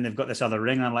on, and then they've got this other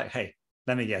ring. And I'm like, hey,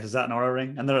 let me guess, is that an Aura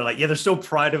ring? And they're like, yeah, they're so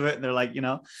proud of it. And they're like,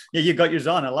 yeah, you got yours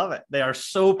on. I love it. They are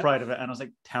so proud of it. And I was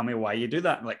like, tell me why you do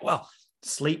that. I'm like, well,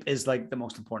 sleep is like the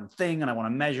most important thing, and I want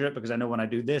to measure it because I know when I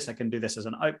do this, I can do this as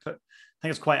an output. I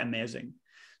think it's quite amazing.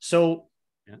 So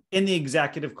in the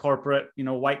executive corporate,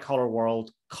 white collar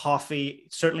world, coffee,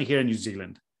 certainly here in New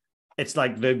Zealand, it's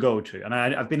like the go-to. And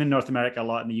I've been in North America a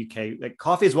lot, in the UK. Like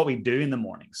coffee is what we do in the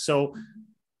morning. So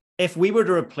if we were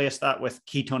to replace that with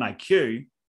Ketone-IQ,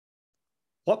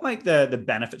 what might the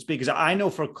benefits be? Because I know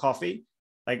for coffee,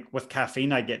 like with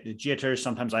caffeine, I get the jitters.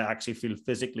 Sometimes I actually feel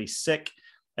physically sick.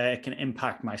 It can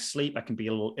impact my sleep. I can be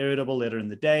a little irritable later in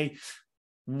the day.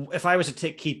 If I was to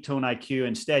take Ketone-IQ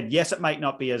instead, yes, it might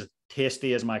not be as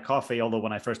tasty as my coffee, although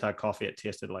when I first had coffee, it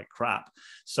tasted like crap.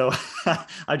 So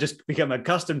I just become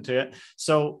accustomed to it.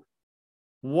 So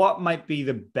what might be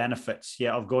the benefits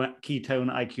of going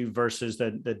Ketone-IQ versus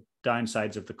the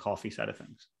downsides of the coffee side of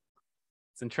things?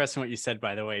 It's interesting what you said,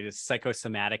 by the way, just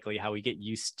psychosomatically, how we get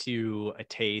used to a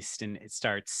taste and it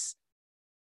starts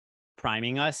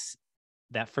priming us.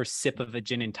 That first sip of a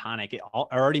gin and tonic, it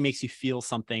already makes you feel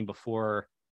something before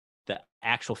the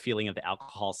actual feeling of the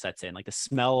alcohol sets in. Like the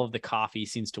smell of the coffee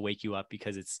seems to wake you up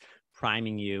because it's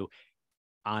priming you.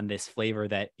 on this flavor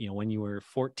that, when you were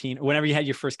 14, or whenever you had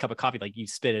your first cup of coffee, like you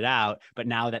spit it out, but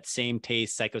now that same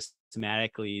taste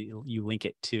psychosomatically, you link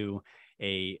it to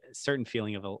a certain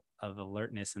feeling of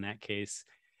alertness in that case.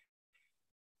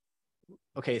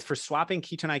 Okay, for swapping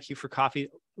Ketone-IQ for coffee,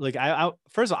 like I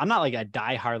first of all, I'm not like a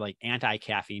diehard like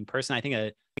anti-caffeine person. I think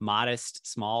a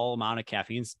modest, small amount of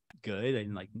caffeine is good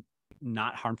and like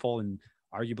not harmful and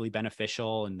arguably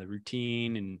beneficial, and the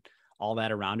routine and all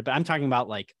that around it. But I'm talking about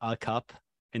like a cup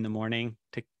in the morning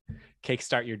to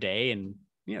kickstart your day and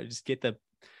just get the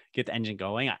engine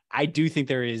going. I do think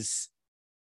there is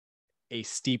a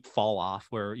steep fall off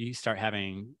where you start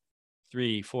having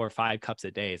 3, 4, 5 cups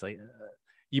a day. It's like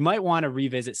you might want to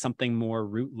revisit something more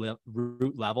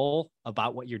root level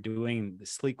about what you're doing, the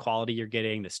sleep quality you're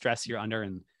getting, the stress you're under,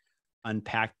 and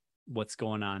unpack what's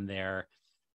going on there.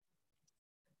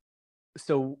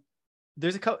 So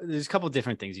there's a couple of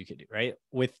different things you could do, right?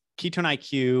 With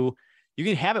Ketone-IQ, you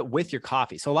can have it with your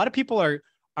coffee. So a lot of people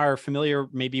are familiar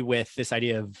maybe with this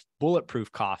idea of bulletproof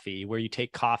coffee, where you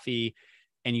take coffee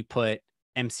and you put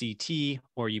MCT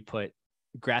or you put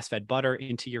grass-fed butter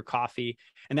into your coffee.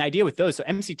 And the idea with those, so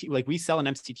MCT, like we sell an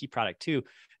MCT product too.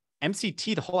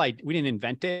 MCT, the whole idea, we didn't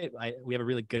invent it. We have a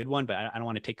really good one, but I don't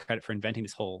want to take credit for inventing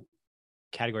this whole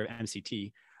category of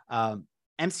MCT.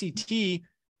 MCT,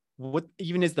 what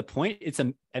even is the point?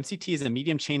 MCT is a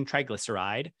medium chain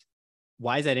triglyceride.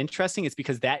 Why is that interesting? It's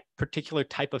because that particular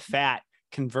type of fat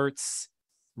converts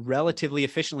relatively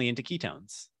efficiently into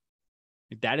ketones.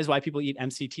 That is why people eat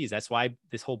MCTs. That's why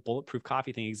this whole bulletproof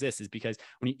coffee thing exists, is because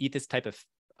when you eat this type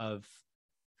of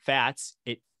fats,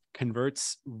 it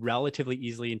converts relatively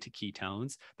easily into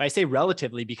ketones. But I say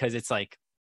relatively because it's like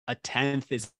 1/10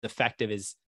 as effective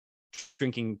as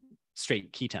drinking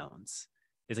straight ketones.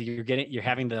 It's like you're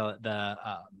having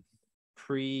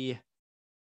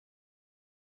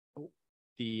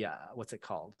what's it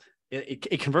called?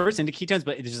 It converts into ketones,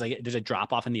 but there's a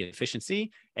drop off in the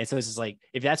efficiency. And so it's just like,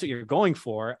 if that's what you're going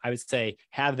for, I would say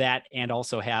have that and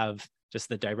also have just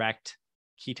the direct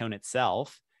ketone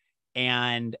itself.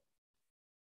 And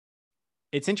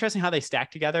it's interesting how they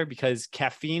stack together, because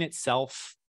caffeine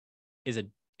itself it's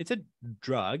a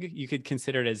drug. You could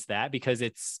consider it as that because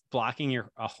it's blocking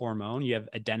a hormone. You have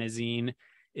adenosine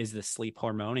is the sleep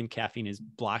hormone, and caffeine is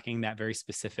blocking that very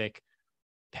specific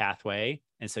pathway.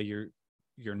 And so you're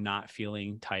not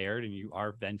feeling tired and you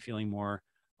are then feeling more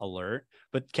alert.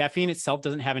 But caffeine itself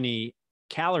doesn't have any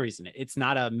calories in it. It's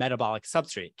not a metabolic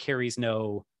substrate. It carries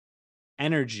no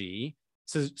energy.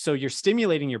 So you're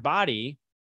stimulating your body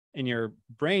and your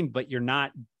brain, but you're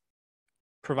not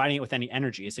providing it with any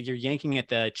energy. It's like you're yanking at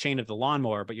the chain of the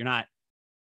lawnmower, but you're not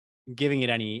giving it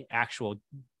any actual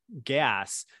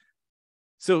gas.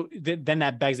 So then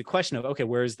that begs the question of, okay,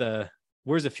 where's the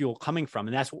fuel coming from?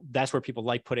 And that's where people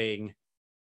like being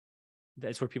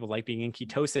in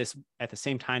ketosis at the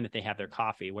same time that they have their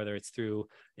coffee, whether it's through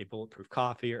a bulletproof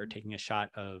coffee or taking a shot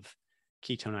of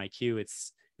Ketone-IQ.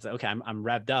 It's like, okay, I'm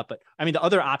revved up. But I mean, the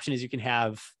other option is you can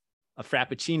have a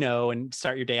Frappuccino and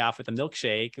start your day off with a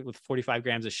milkshake with 45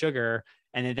 grams of sugar.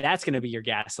 And then that's going to be your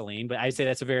gasoline. But I'd say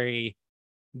that's a very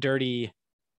dirty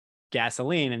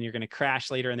gasoline, and you're going to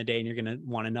crash later in the day, and you're going to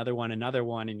want another one, and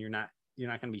you're not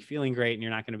going to be feeling great, and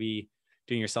you're not going to be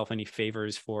doing yourself any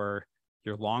favors for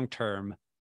your long-term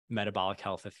metabolic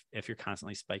health if you're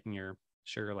constantly spiking your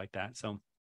sugar like that. So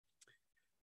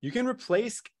you can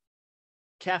replace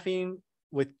caffeine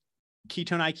with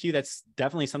Ketone-IQ. That's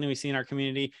definitely something we see in our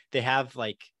community. They have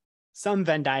like some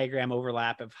Venn diagram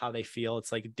overlap of how they feel.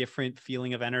 It's like a different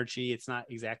feeling of energy. It's not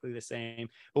exactly the same.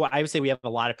 But I would say we have a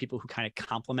lot of people who kind of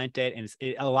complement it. And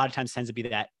it a lot of times tends to be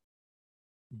that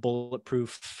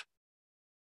bulletproof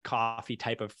coffee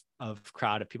type of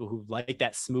crowd of people who like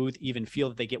that smooth, even feel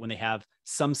that they get when they have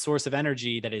some source of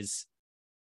energy that is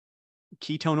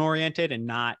ketone oriented and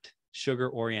not sugar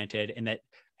oriented. And that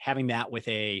having that with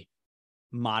a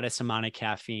modest amount of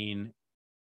caffeine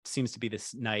seems to be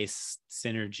this nice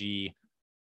synergy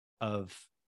of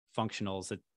functionals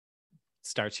that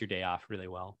starts your day off really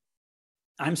well.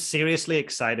 I'm seriously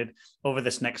excited over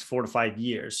this next 4 to 5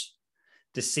 years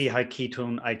to see how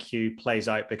Ketone-IQ plays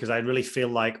out, because I really feel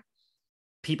like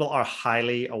people are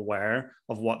highly aware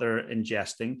of what they're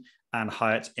ingesting and how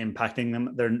it's impacting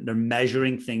them. They're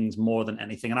measuring things more than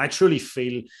anything. And I truly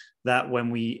feel that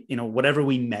when we, whatever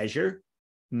we measure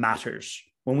matters.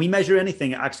 When we measure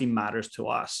anything, it actually matters to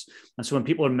us. And so when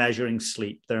people are measuring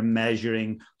sleep, they're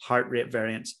measuring heart rate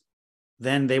variance,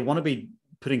 then they want to be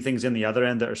putting things in the other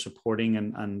end that are supporting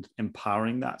and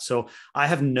empowering that. So I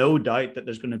have no doubt that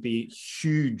there's going to be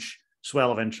huge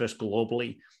swell of interest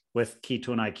globally with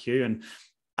Ketone-IQ. And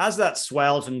as that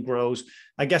swells and grows,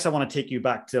 I guess I want to take you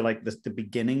back to like the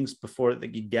beginnings before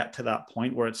that you get to that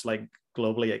point where it's like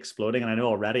globally exploding. And I know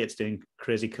already it's doing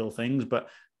crazy cool things, but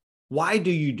why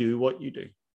do you do what you do?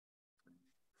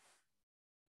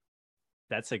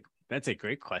 That's a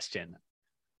great question.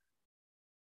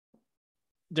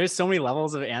 There's so many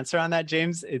levels of answer on that,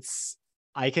 James.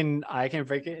 I can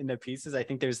break it into pieces. I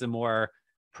think there's the more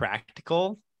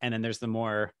practical, and then there's the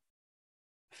more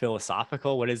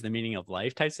philosophical, what is the meaning of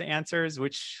life types of answers.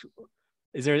 Which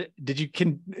is there? Did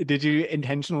you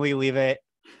intentionally leave it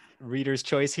reader's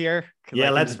choice here? Yeah,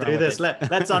 let's do this.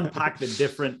 Let's unpack the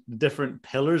different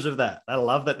pillars of that. I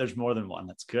love that there's more than one.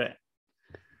 That's great.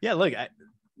 Yeah, look,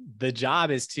 the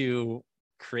job is to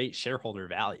create shareholder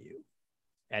value.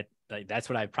 That's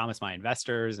what I promised my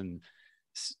investors and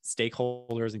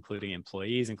stakeholders, including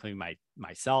employees, including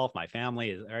myself, my family,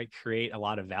 is create a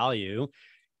lot of value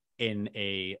in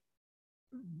a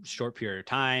short period of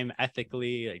time,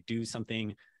 ethically, like do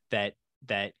something that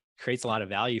creates a lot of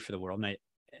value for the world. And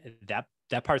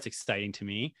that part's exciting to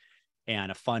me and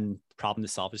a fun problem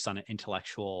to solve just on an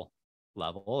intellectual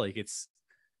level. Like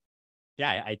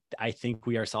I think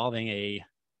we are solving a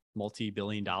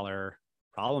multi-billion-dollar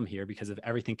problem here because of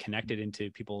everything connected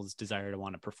into people's desire to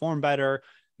want to perform better,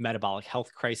 metabolic health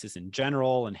crisis in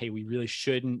general. And hey, we really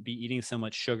shouldn't be eating so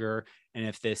much sugar. And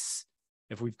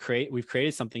if we've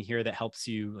created something here that helps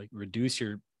you like reduce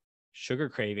your sugar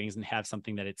cravings and have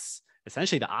something that it's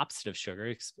essentially the opposite of sugar,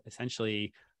 it's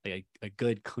essentially like a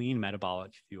good, clean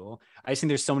metabolic fuel. I just think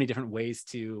there's so many different ways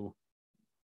to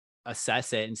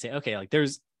assess it and say, okay, like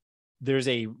there's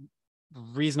a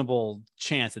reasonable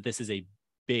chance that this is a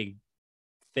big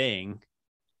thing.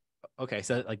 Okay,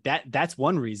 so like that's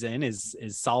one reason is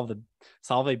solve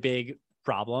a big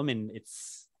problem. And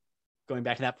it's going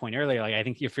back to that point earlier. Like I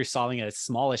think if you're solving a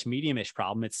smallish, medium-ish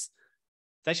problem, it's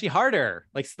actually harder.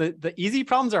 Like the easy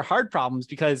problems are hard problems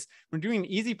because when doing an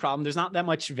easy problem, there's not that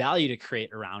much value to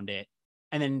create around it.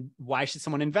 And then why should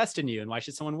someone invest in you? And why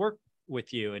should someone work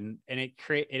with you? And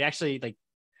it actually like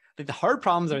the hard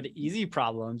problems are the easy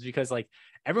problems because like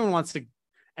everyone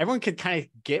could kind of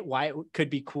get why it could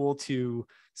be cool to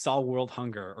solve world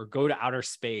hunger or go to outer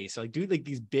space or like do like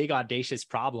these big audacious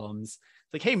problems.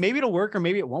 Like, hey, maybe it'll work or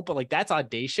maybe it won't, but like that's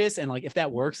audacious. And like, if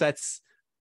that works, that's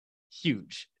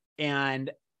huge.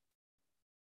 And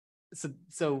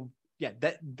so yeah,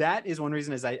 that is one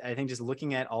reason is I think just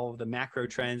looking at all of the macro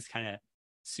trends kind of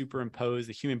superimpose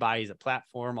the human body as a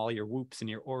platform, all your whoops and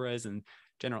your auras and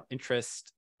general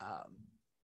interest.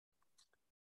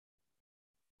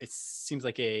 It seems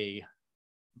like a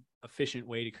efficient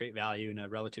way to create value in a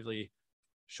relatively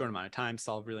short amount of time,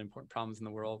 solve really important problems in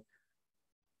the world.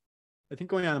 I think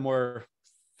going on the more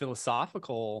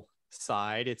philosophical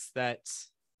side, it's that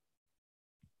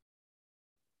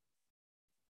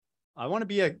I want to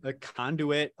be a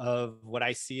conduit of what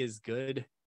I see as good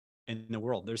in the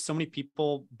world. There's so many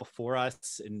people before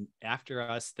us and after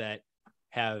us that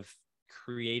have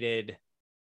created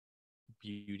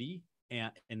beauty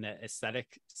and in the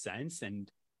aesthetic sense and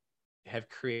have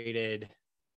created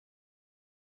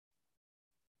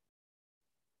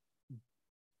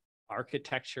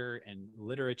architecture and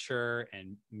literature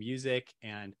and music.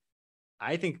 And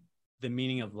I think the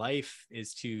meaning of life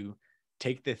is to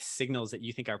take the signals that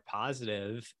you think are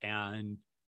positive and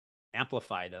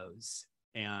amplify those,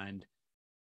 and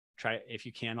try, if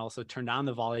you can, also turn down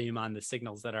the volume on the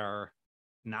signals that are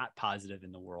not positive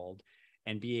in the world,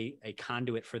 and be a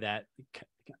conduit for that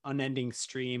unending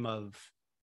stream of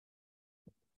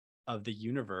the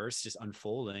universe just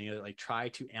unfolding. Like try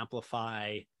to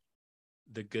amplify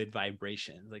the good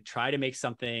vibrations, like try to make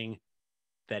something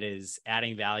that is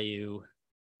adding value,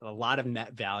 a lot of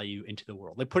net value into the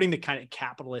world, like putting the kind of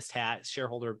capitalist hat,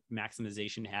 shareholder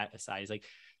maximization hat aside. Is like,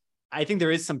 I think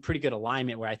there is some pretty good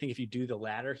alignment where I think if you do the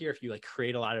latter here, if you like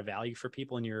create a lot of value for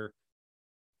people and you're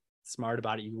smart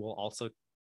about it, you will also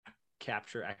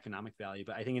capture economic value.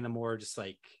 But I think in the more just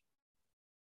like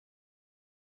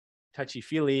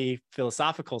touchy-feely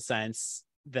philosophical sense,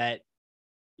 that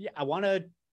I want to,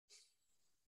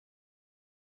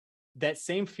 that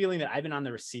same feeling that I've been on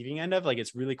the receiving end of, like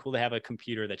it's really cool to have a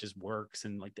computer that just works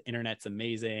and like the internet's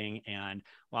amazing, and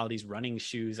wow, these running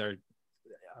shoes are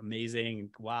amazing,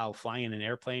 wow, flying in an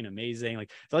airplane, amazing,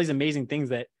 like all these amazing things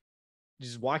that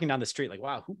just walking down the street, like,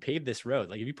 wow, who paved this road?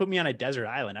 Like if you put me on a desert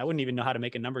island, I wouldn't even know how to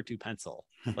make a number 2 pencil.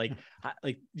 Like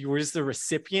you were just the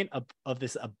recipient of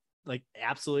this like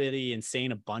absolutely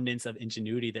insane abundance of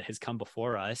ingenuity that has come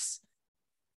before us.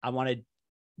 I want to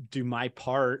do my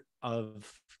part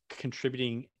of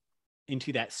contributing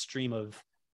into that stream of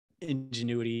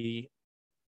ingenuity.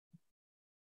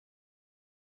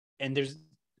 And there's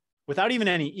without even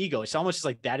any ego. It's almost just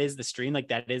like, that is the stream, like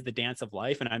that is the dance of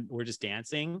life. And we're just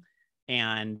dancing,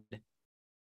 and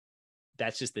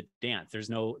that's just the dance. There's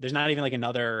not even like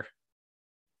another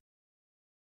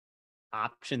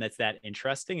option that's that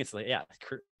interesting. It's like, yeah,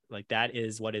 like that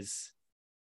is what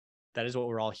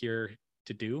we're all here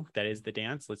to do. That is the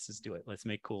dance. Let's just do it. Let's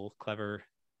make cool, clever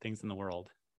things in the world.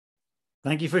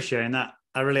 Thank you for sharing that.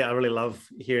 I really love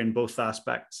hearing both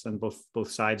aspects and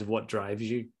both sides of what drives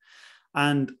you.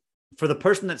 And for the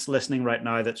person that's listening right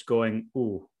now that's going,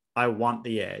 oh, I want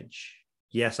the edge.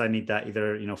 Yes, I need that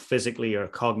either, physically or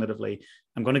cognitively.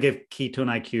 I'm going to give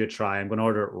Ketone-IQ a try. I'm going to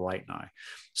order it right now.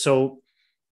 So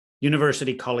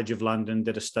University College of London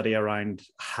did a study around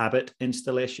habit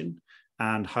installation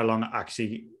and how long it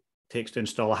actually takes to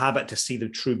install a habit to see the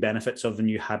true benefits of the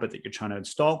new habit that you're trying to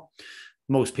install.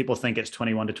 Most people think it's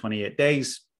 21 to 28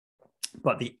 days,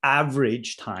 but the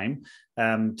average time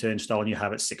to install a new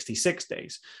habit is 66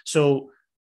 days. So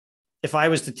if I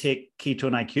was to take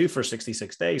Ketone-IQ for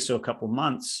 66 days, so a couple of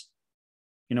months,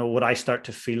 would I start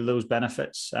to feel those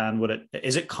benefits? And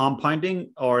is it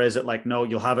compounding, or is it like, no,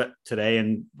 you'll have it today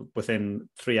and within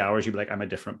 3 hours, you'll be like, I'm a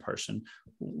different person?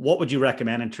 What would you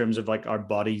recommend in terms of like our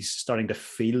bodies starting to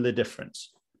feel the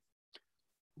difference?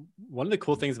 One of the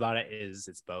cool things about it is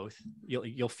it's both.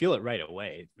 You'll feel it right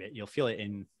away. You'll feel it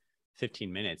in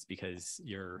 15 minutes because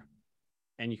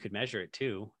and you could measure it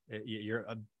too.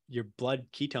 Your blood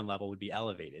ketone level would be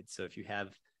elevated. So if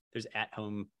there's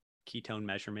at-home ketone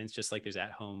measurements, just like there's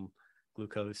at-home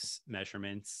glucose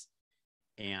measurements,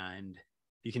 and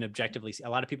you can objectively see. A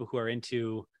lot of people who are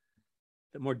into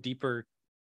the more deeper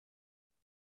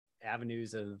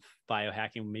avenues of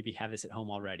biohacking maybe have this at home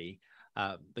already.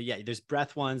 But yeah, there's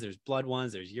breath ones, there's blood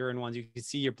ones, there's urine ones. You can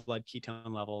see your blood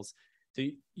ketone levels. So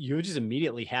you just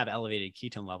immediately have elevated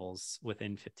ketone levels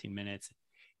within 15 minutes.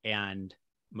 And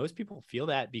most people feel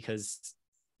that because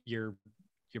your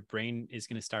brain is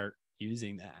going to start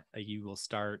using that. Like you will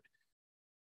start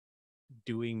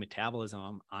doing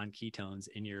metabolism on ketones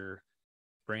in your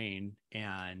brain.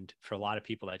 And for a lot of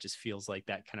people, that just feels like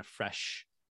that kind of fresh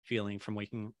feeling from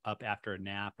waking up after a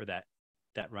nap, or that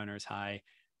runner's high.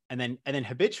 And then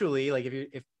habitually, like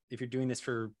if you're doing this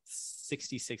for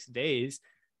 66 days,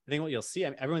 I think what you'll see,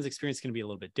 everyone's experience is going to be a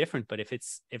little bit different, but if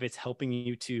it's helping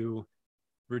you to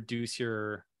reduce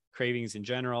your cravings in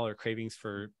general, or cravings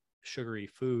for sugary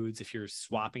foods, if you're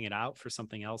swapping it out for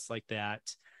something else like that,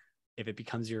 if it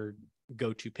becomes your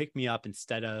go-to pick-me-up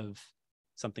instead of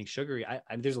something sugary,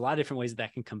 there's a lot of different ways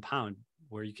that can compound,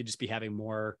 where you could just be having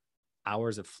more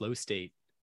hours of flow state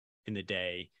in the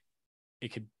day.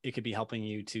 It could be helping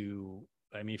you to,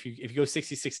 if you go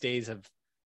 66 days of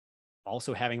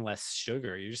also having less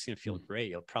sugar, you're just going to feel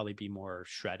great. You'll probably be more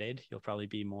shredded. You'll probably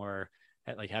be more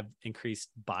have increased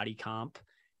body comp.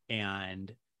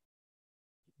 And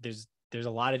there's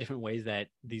a lot of different ways that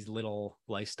these little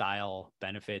lifestyle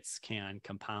benefits can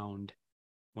compound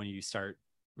when you start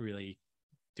really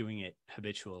doing it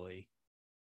habitually.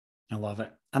 I love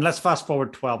it. And let's fast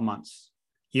forward 12 months.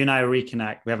 You and I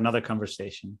reconnect. We have another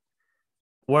conversation.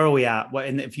 Where are we at?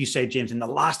 If you say, James, in the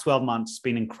last 12 months, it's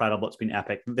been incredible. It's been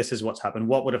epic. This is what's happened.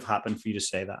 What would have happened for you to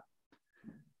say that?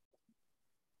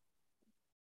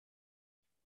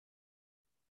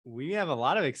 We have a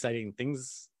lot of exciting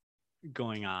things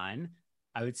going on.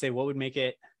 I would say what would make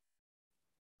it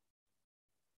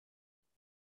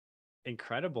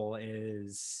incredible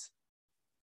is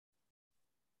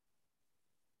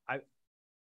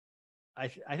I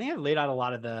think I've laid out a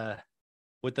lot of the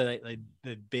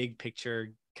big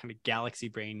picture kind of galaxy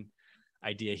brain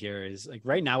idea here. Is like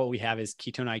right now what we have is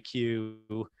Ketone-IQ,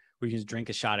 where you can just drink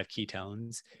a shot of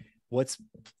ketones. What's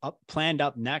planned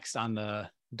up next on the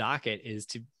docket is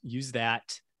to use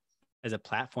that as a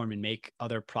platform and make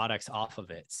other products off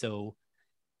of it. So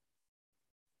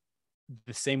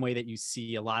the same way that you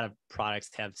see a lot of products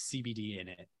have CBD in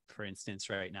it, for instance,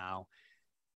 right now,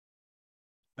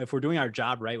 if we're doing our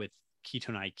job right with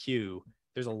Ketone-IQ,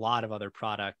 there's a lot of other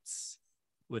products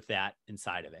with that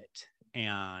inside of it.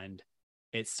 And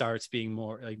it starts being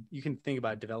more like, you can think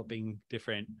about developing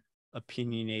different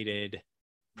opinionated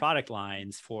product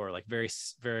lines for like very,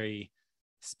 very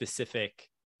specific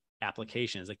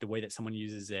applications. Like the way that someone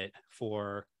uses it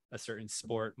for a certain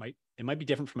sport might be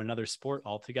different from another sport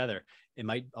altogether. It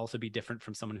might also be different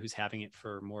from someone who's having it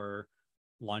for more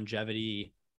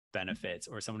longevity benefits,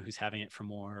 or someone who's having it for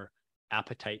more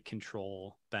appetite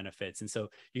control benefits. And so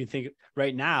you can think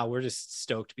right now we're just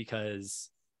stoked because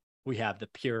we have the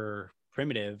pure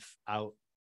primitive out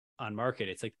on market.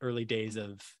 It's like early days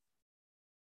of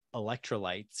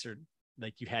electrolytes, or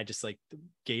like you had just like the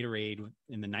Gatorade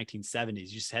in the 1970s.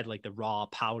 You just had like the raw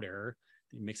powder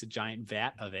he makes a giant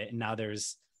vat of it. And now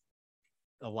there's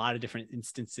a lot of different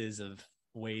instances of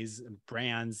ways and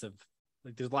brands of,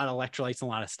 like, there's a lot of electrolytes and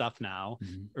a lot of stuff now.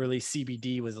 Early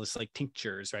CBD was just like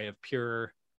tinctures, right, of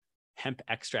pure hemp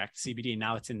extract CBD.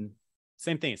 Now it's in,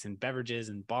 same thing, it's in beverages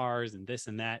and bars and this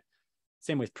and that.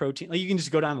 Same with protein. Like, you can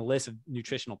just go down the list of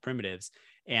nutritional primitives.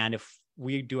 And if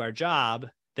we do our job,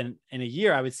 then in a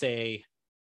year, I would say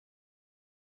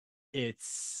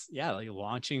it's, yeah, like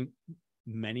launching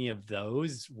many of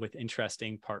those with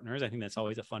interesting partners. I think that's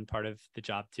always a fun part of the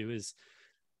job too, is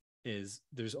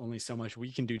there's only so much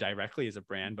we can do directly as a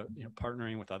brand, but, you know,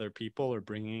 partnering with other people or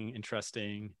bringing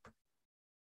interesting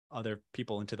other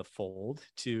people into the fold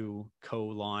to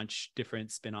co-launch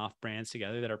different spin-off brands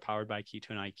together that are powered by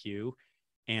Ketone-IQ,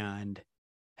 and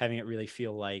having it really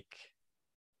feel like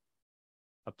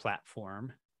a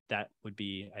platform. That would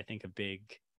be, I think, a big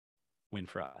win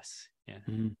for us. Yeah.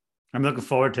 I'm looking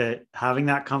forward to having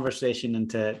that conversation and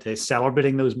to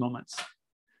celebrating those moments.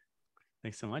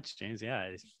 Thanks so much, James.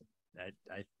 Yeah,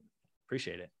 I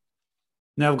appreciate it.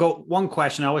 Now, I've got one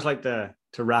question. I always like to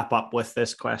wrap up with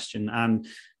this question. And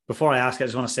before I ask it, I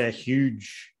just want to say a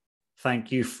huge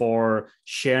thank you for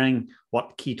sharing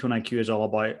what Ketone-IQ is all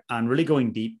about and really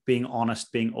going deep, being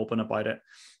honest, being open about it,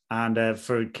 and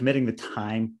for committing the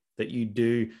time that you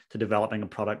do to developing a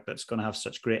product that's going to have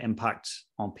such great impact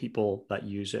on people that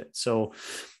use it. So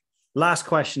last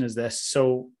question is this.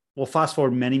 So we'll fast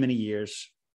forward many, many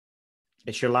years.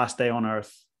 It's your last day on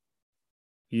earth.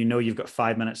 You know you've got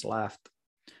 5 minutes left.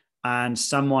 And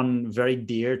someone very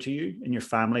dear to you in your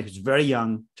family who's very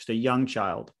young, just a young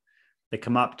child, they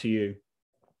come up to you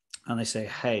and they say,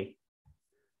 hey,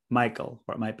 Michael,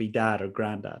 or it might be dad or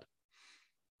granddad,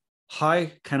 how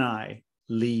can I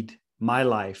lead my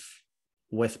life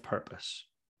with purpose?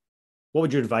 What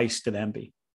would your advice to them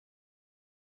be?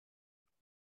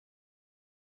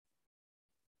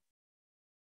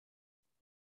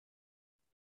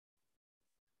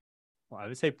 Well, I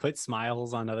would say put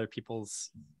smiles on other people's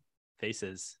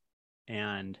faces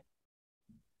and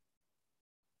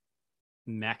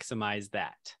maximize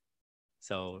that.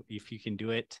 So if you can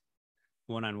do it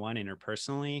one-on-one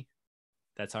interpersonally,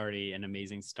 that's already an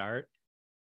amazing start.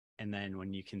 And then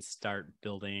when you can start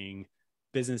building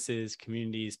businesses,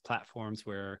 communities, platforms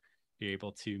where you're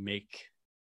able to make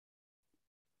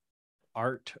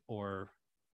art or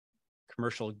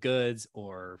commercial goods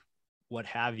or what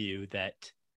have you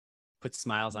that put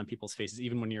smiles on people's faces,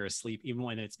 even when you're asleep, even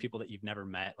when it's people that you've never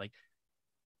met, like,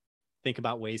 think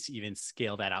about ways to even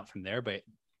scale that out from there. But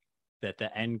that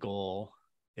the end goal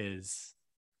is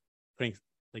putting,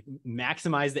 like,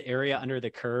 maximize the area under the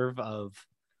curve of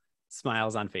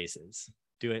smiles on faces.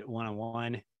 Do it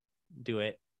one-on-one, do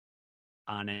it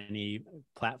on any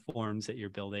platforms that you're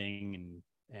building,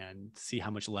 and see how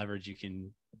much leverage you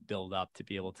can build up to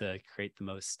be able to create the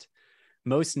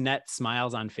most net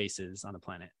smiles on faces on the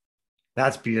planet.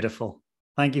 That's beautiful.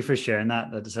 Thank you for sharing that.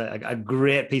 That's a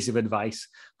great piece of advice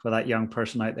for that young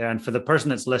person out there. And for the person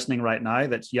that's listening right now,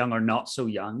 that's young or not so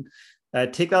young,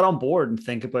 take that on board and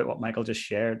think about what Michael just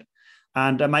shared.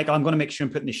 And Michael, I'm going to make sure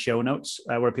and put in the show notes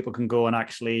where people can go and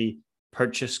actually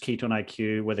purchase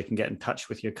Ketone-IQ, where they can get in touch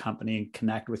with your company and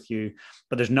connect with you.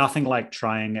 But there's nothing like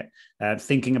trying it,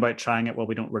 thinking about trying it while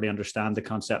we don't really understand the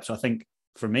concept. So I think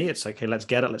for me, it's like, hey, let's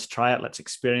get it, let's try it, let's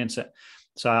experience it.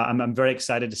 So I'm very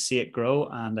excited to see it grow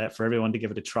and for everyone to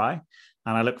give it a try.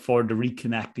 And I look forward to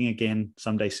reconnecting again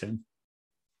someday soon.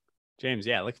 James,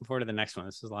 yeah, looking forward to the next one.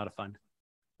 This was a lot of fun.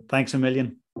 Thanks a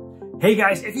million. Hey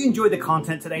guys, if you enjoyed the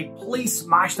content today, please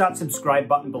smash that subscribe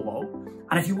button below.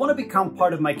 And if you want to become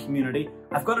part of my community,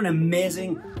 I've got an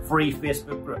amazing free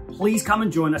Facebook group. Please come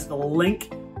and join us. The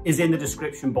link is in the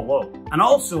description below. And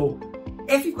also,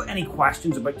 if you've got any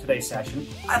questions about today's session,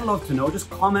 I'd love to know. Just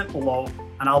comment below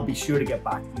and I'll be sure to get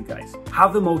back to you guys.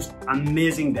 Have the most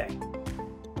amazing day.